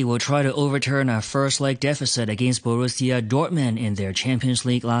 Chelsea will try to overturn a first-leg deficit against Borussia Dortmund in their Champions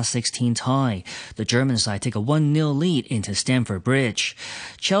League last 16 tie. The German side take a 1-0 lead into Stamford Bridge.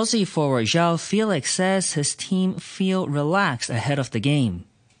 Chelsea forward João Felix says his team feel relaxed ahead of the game.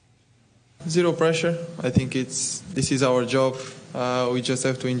 Zero pressure. I think this is our job. We just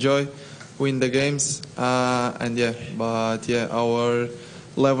have to enjoy, win the games, our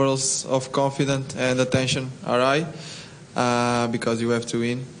levels of confidence and attention are high. Because you have to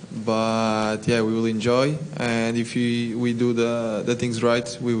win, but we will enjoy, and if we do the things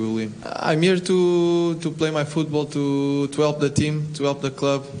right, we will win. I'm here to play my football, to help the team, to help the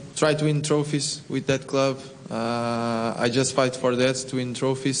club, try to win trophies with that club. I just fight for that, to win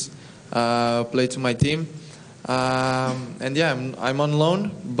trophies, play to my team, I'm on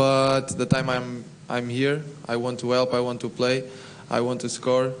loan, but the time I'm here, I want to help, I want to play, I want to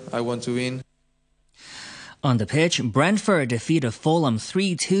score, I want to win. On the pitch, Brentford defeated Fulham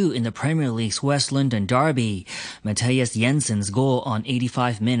 3-2 in the Premier League's West London derby. Matthias Jensen's goal on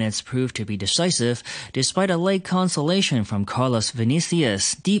 85 minutes proved to be decisive, despite a late consolation from Carlos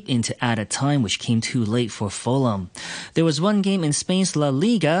Vinicius deep into added time, which came too late for Fulham. There was one game in Spain's La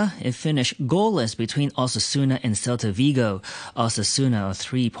Liga. It finished goalless between Osasuna and Celta Vigo. Osasuna are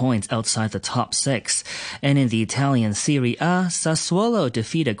 3 points outside the top 6. And in the Italian Serie A, Sassuolo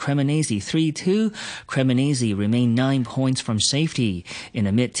defeated Cremonese 3-2. Cremonese remain 9 points from safety. In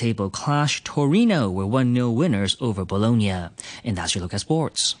a mid-table clash, Torino were 1-0 winners over Bologna. And that's your look at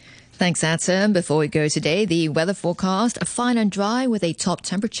sports. Thanks, Adam. Before we go today, the weather forecast, fine and dry with a top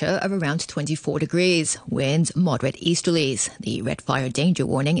temperature of around 24 degrees. Winds moderate easterlies. The red fire danger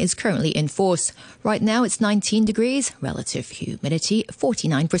warning is currently in force. Right now it's 19 degrees, relative humidity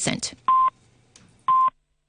 49%.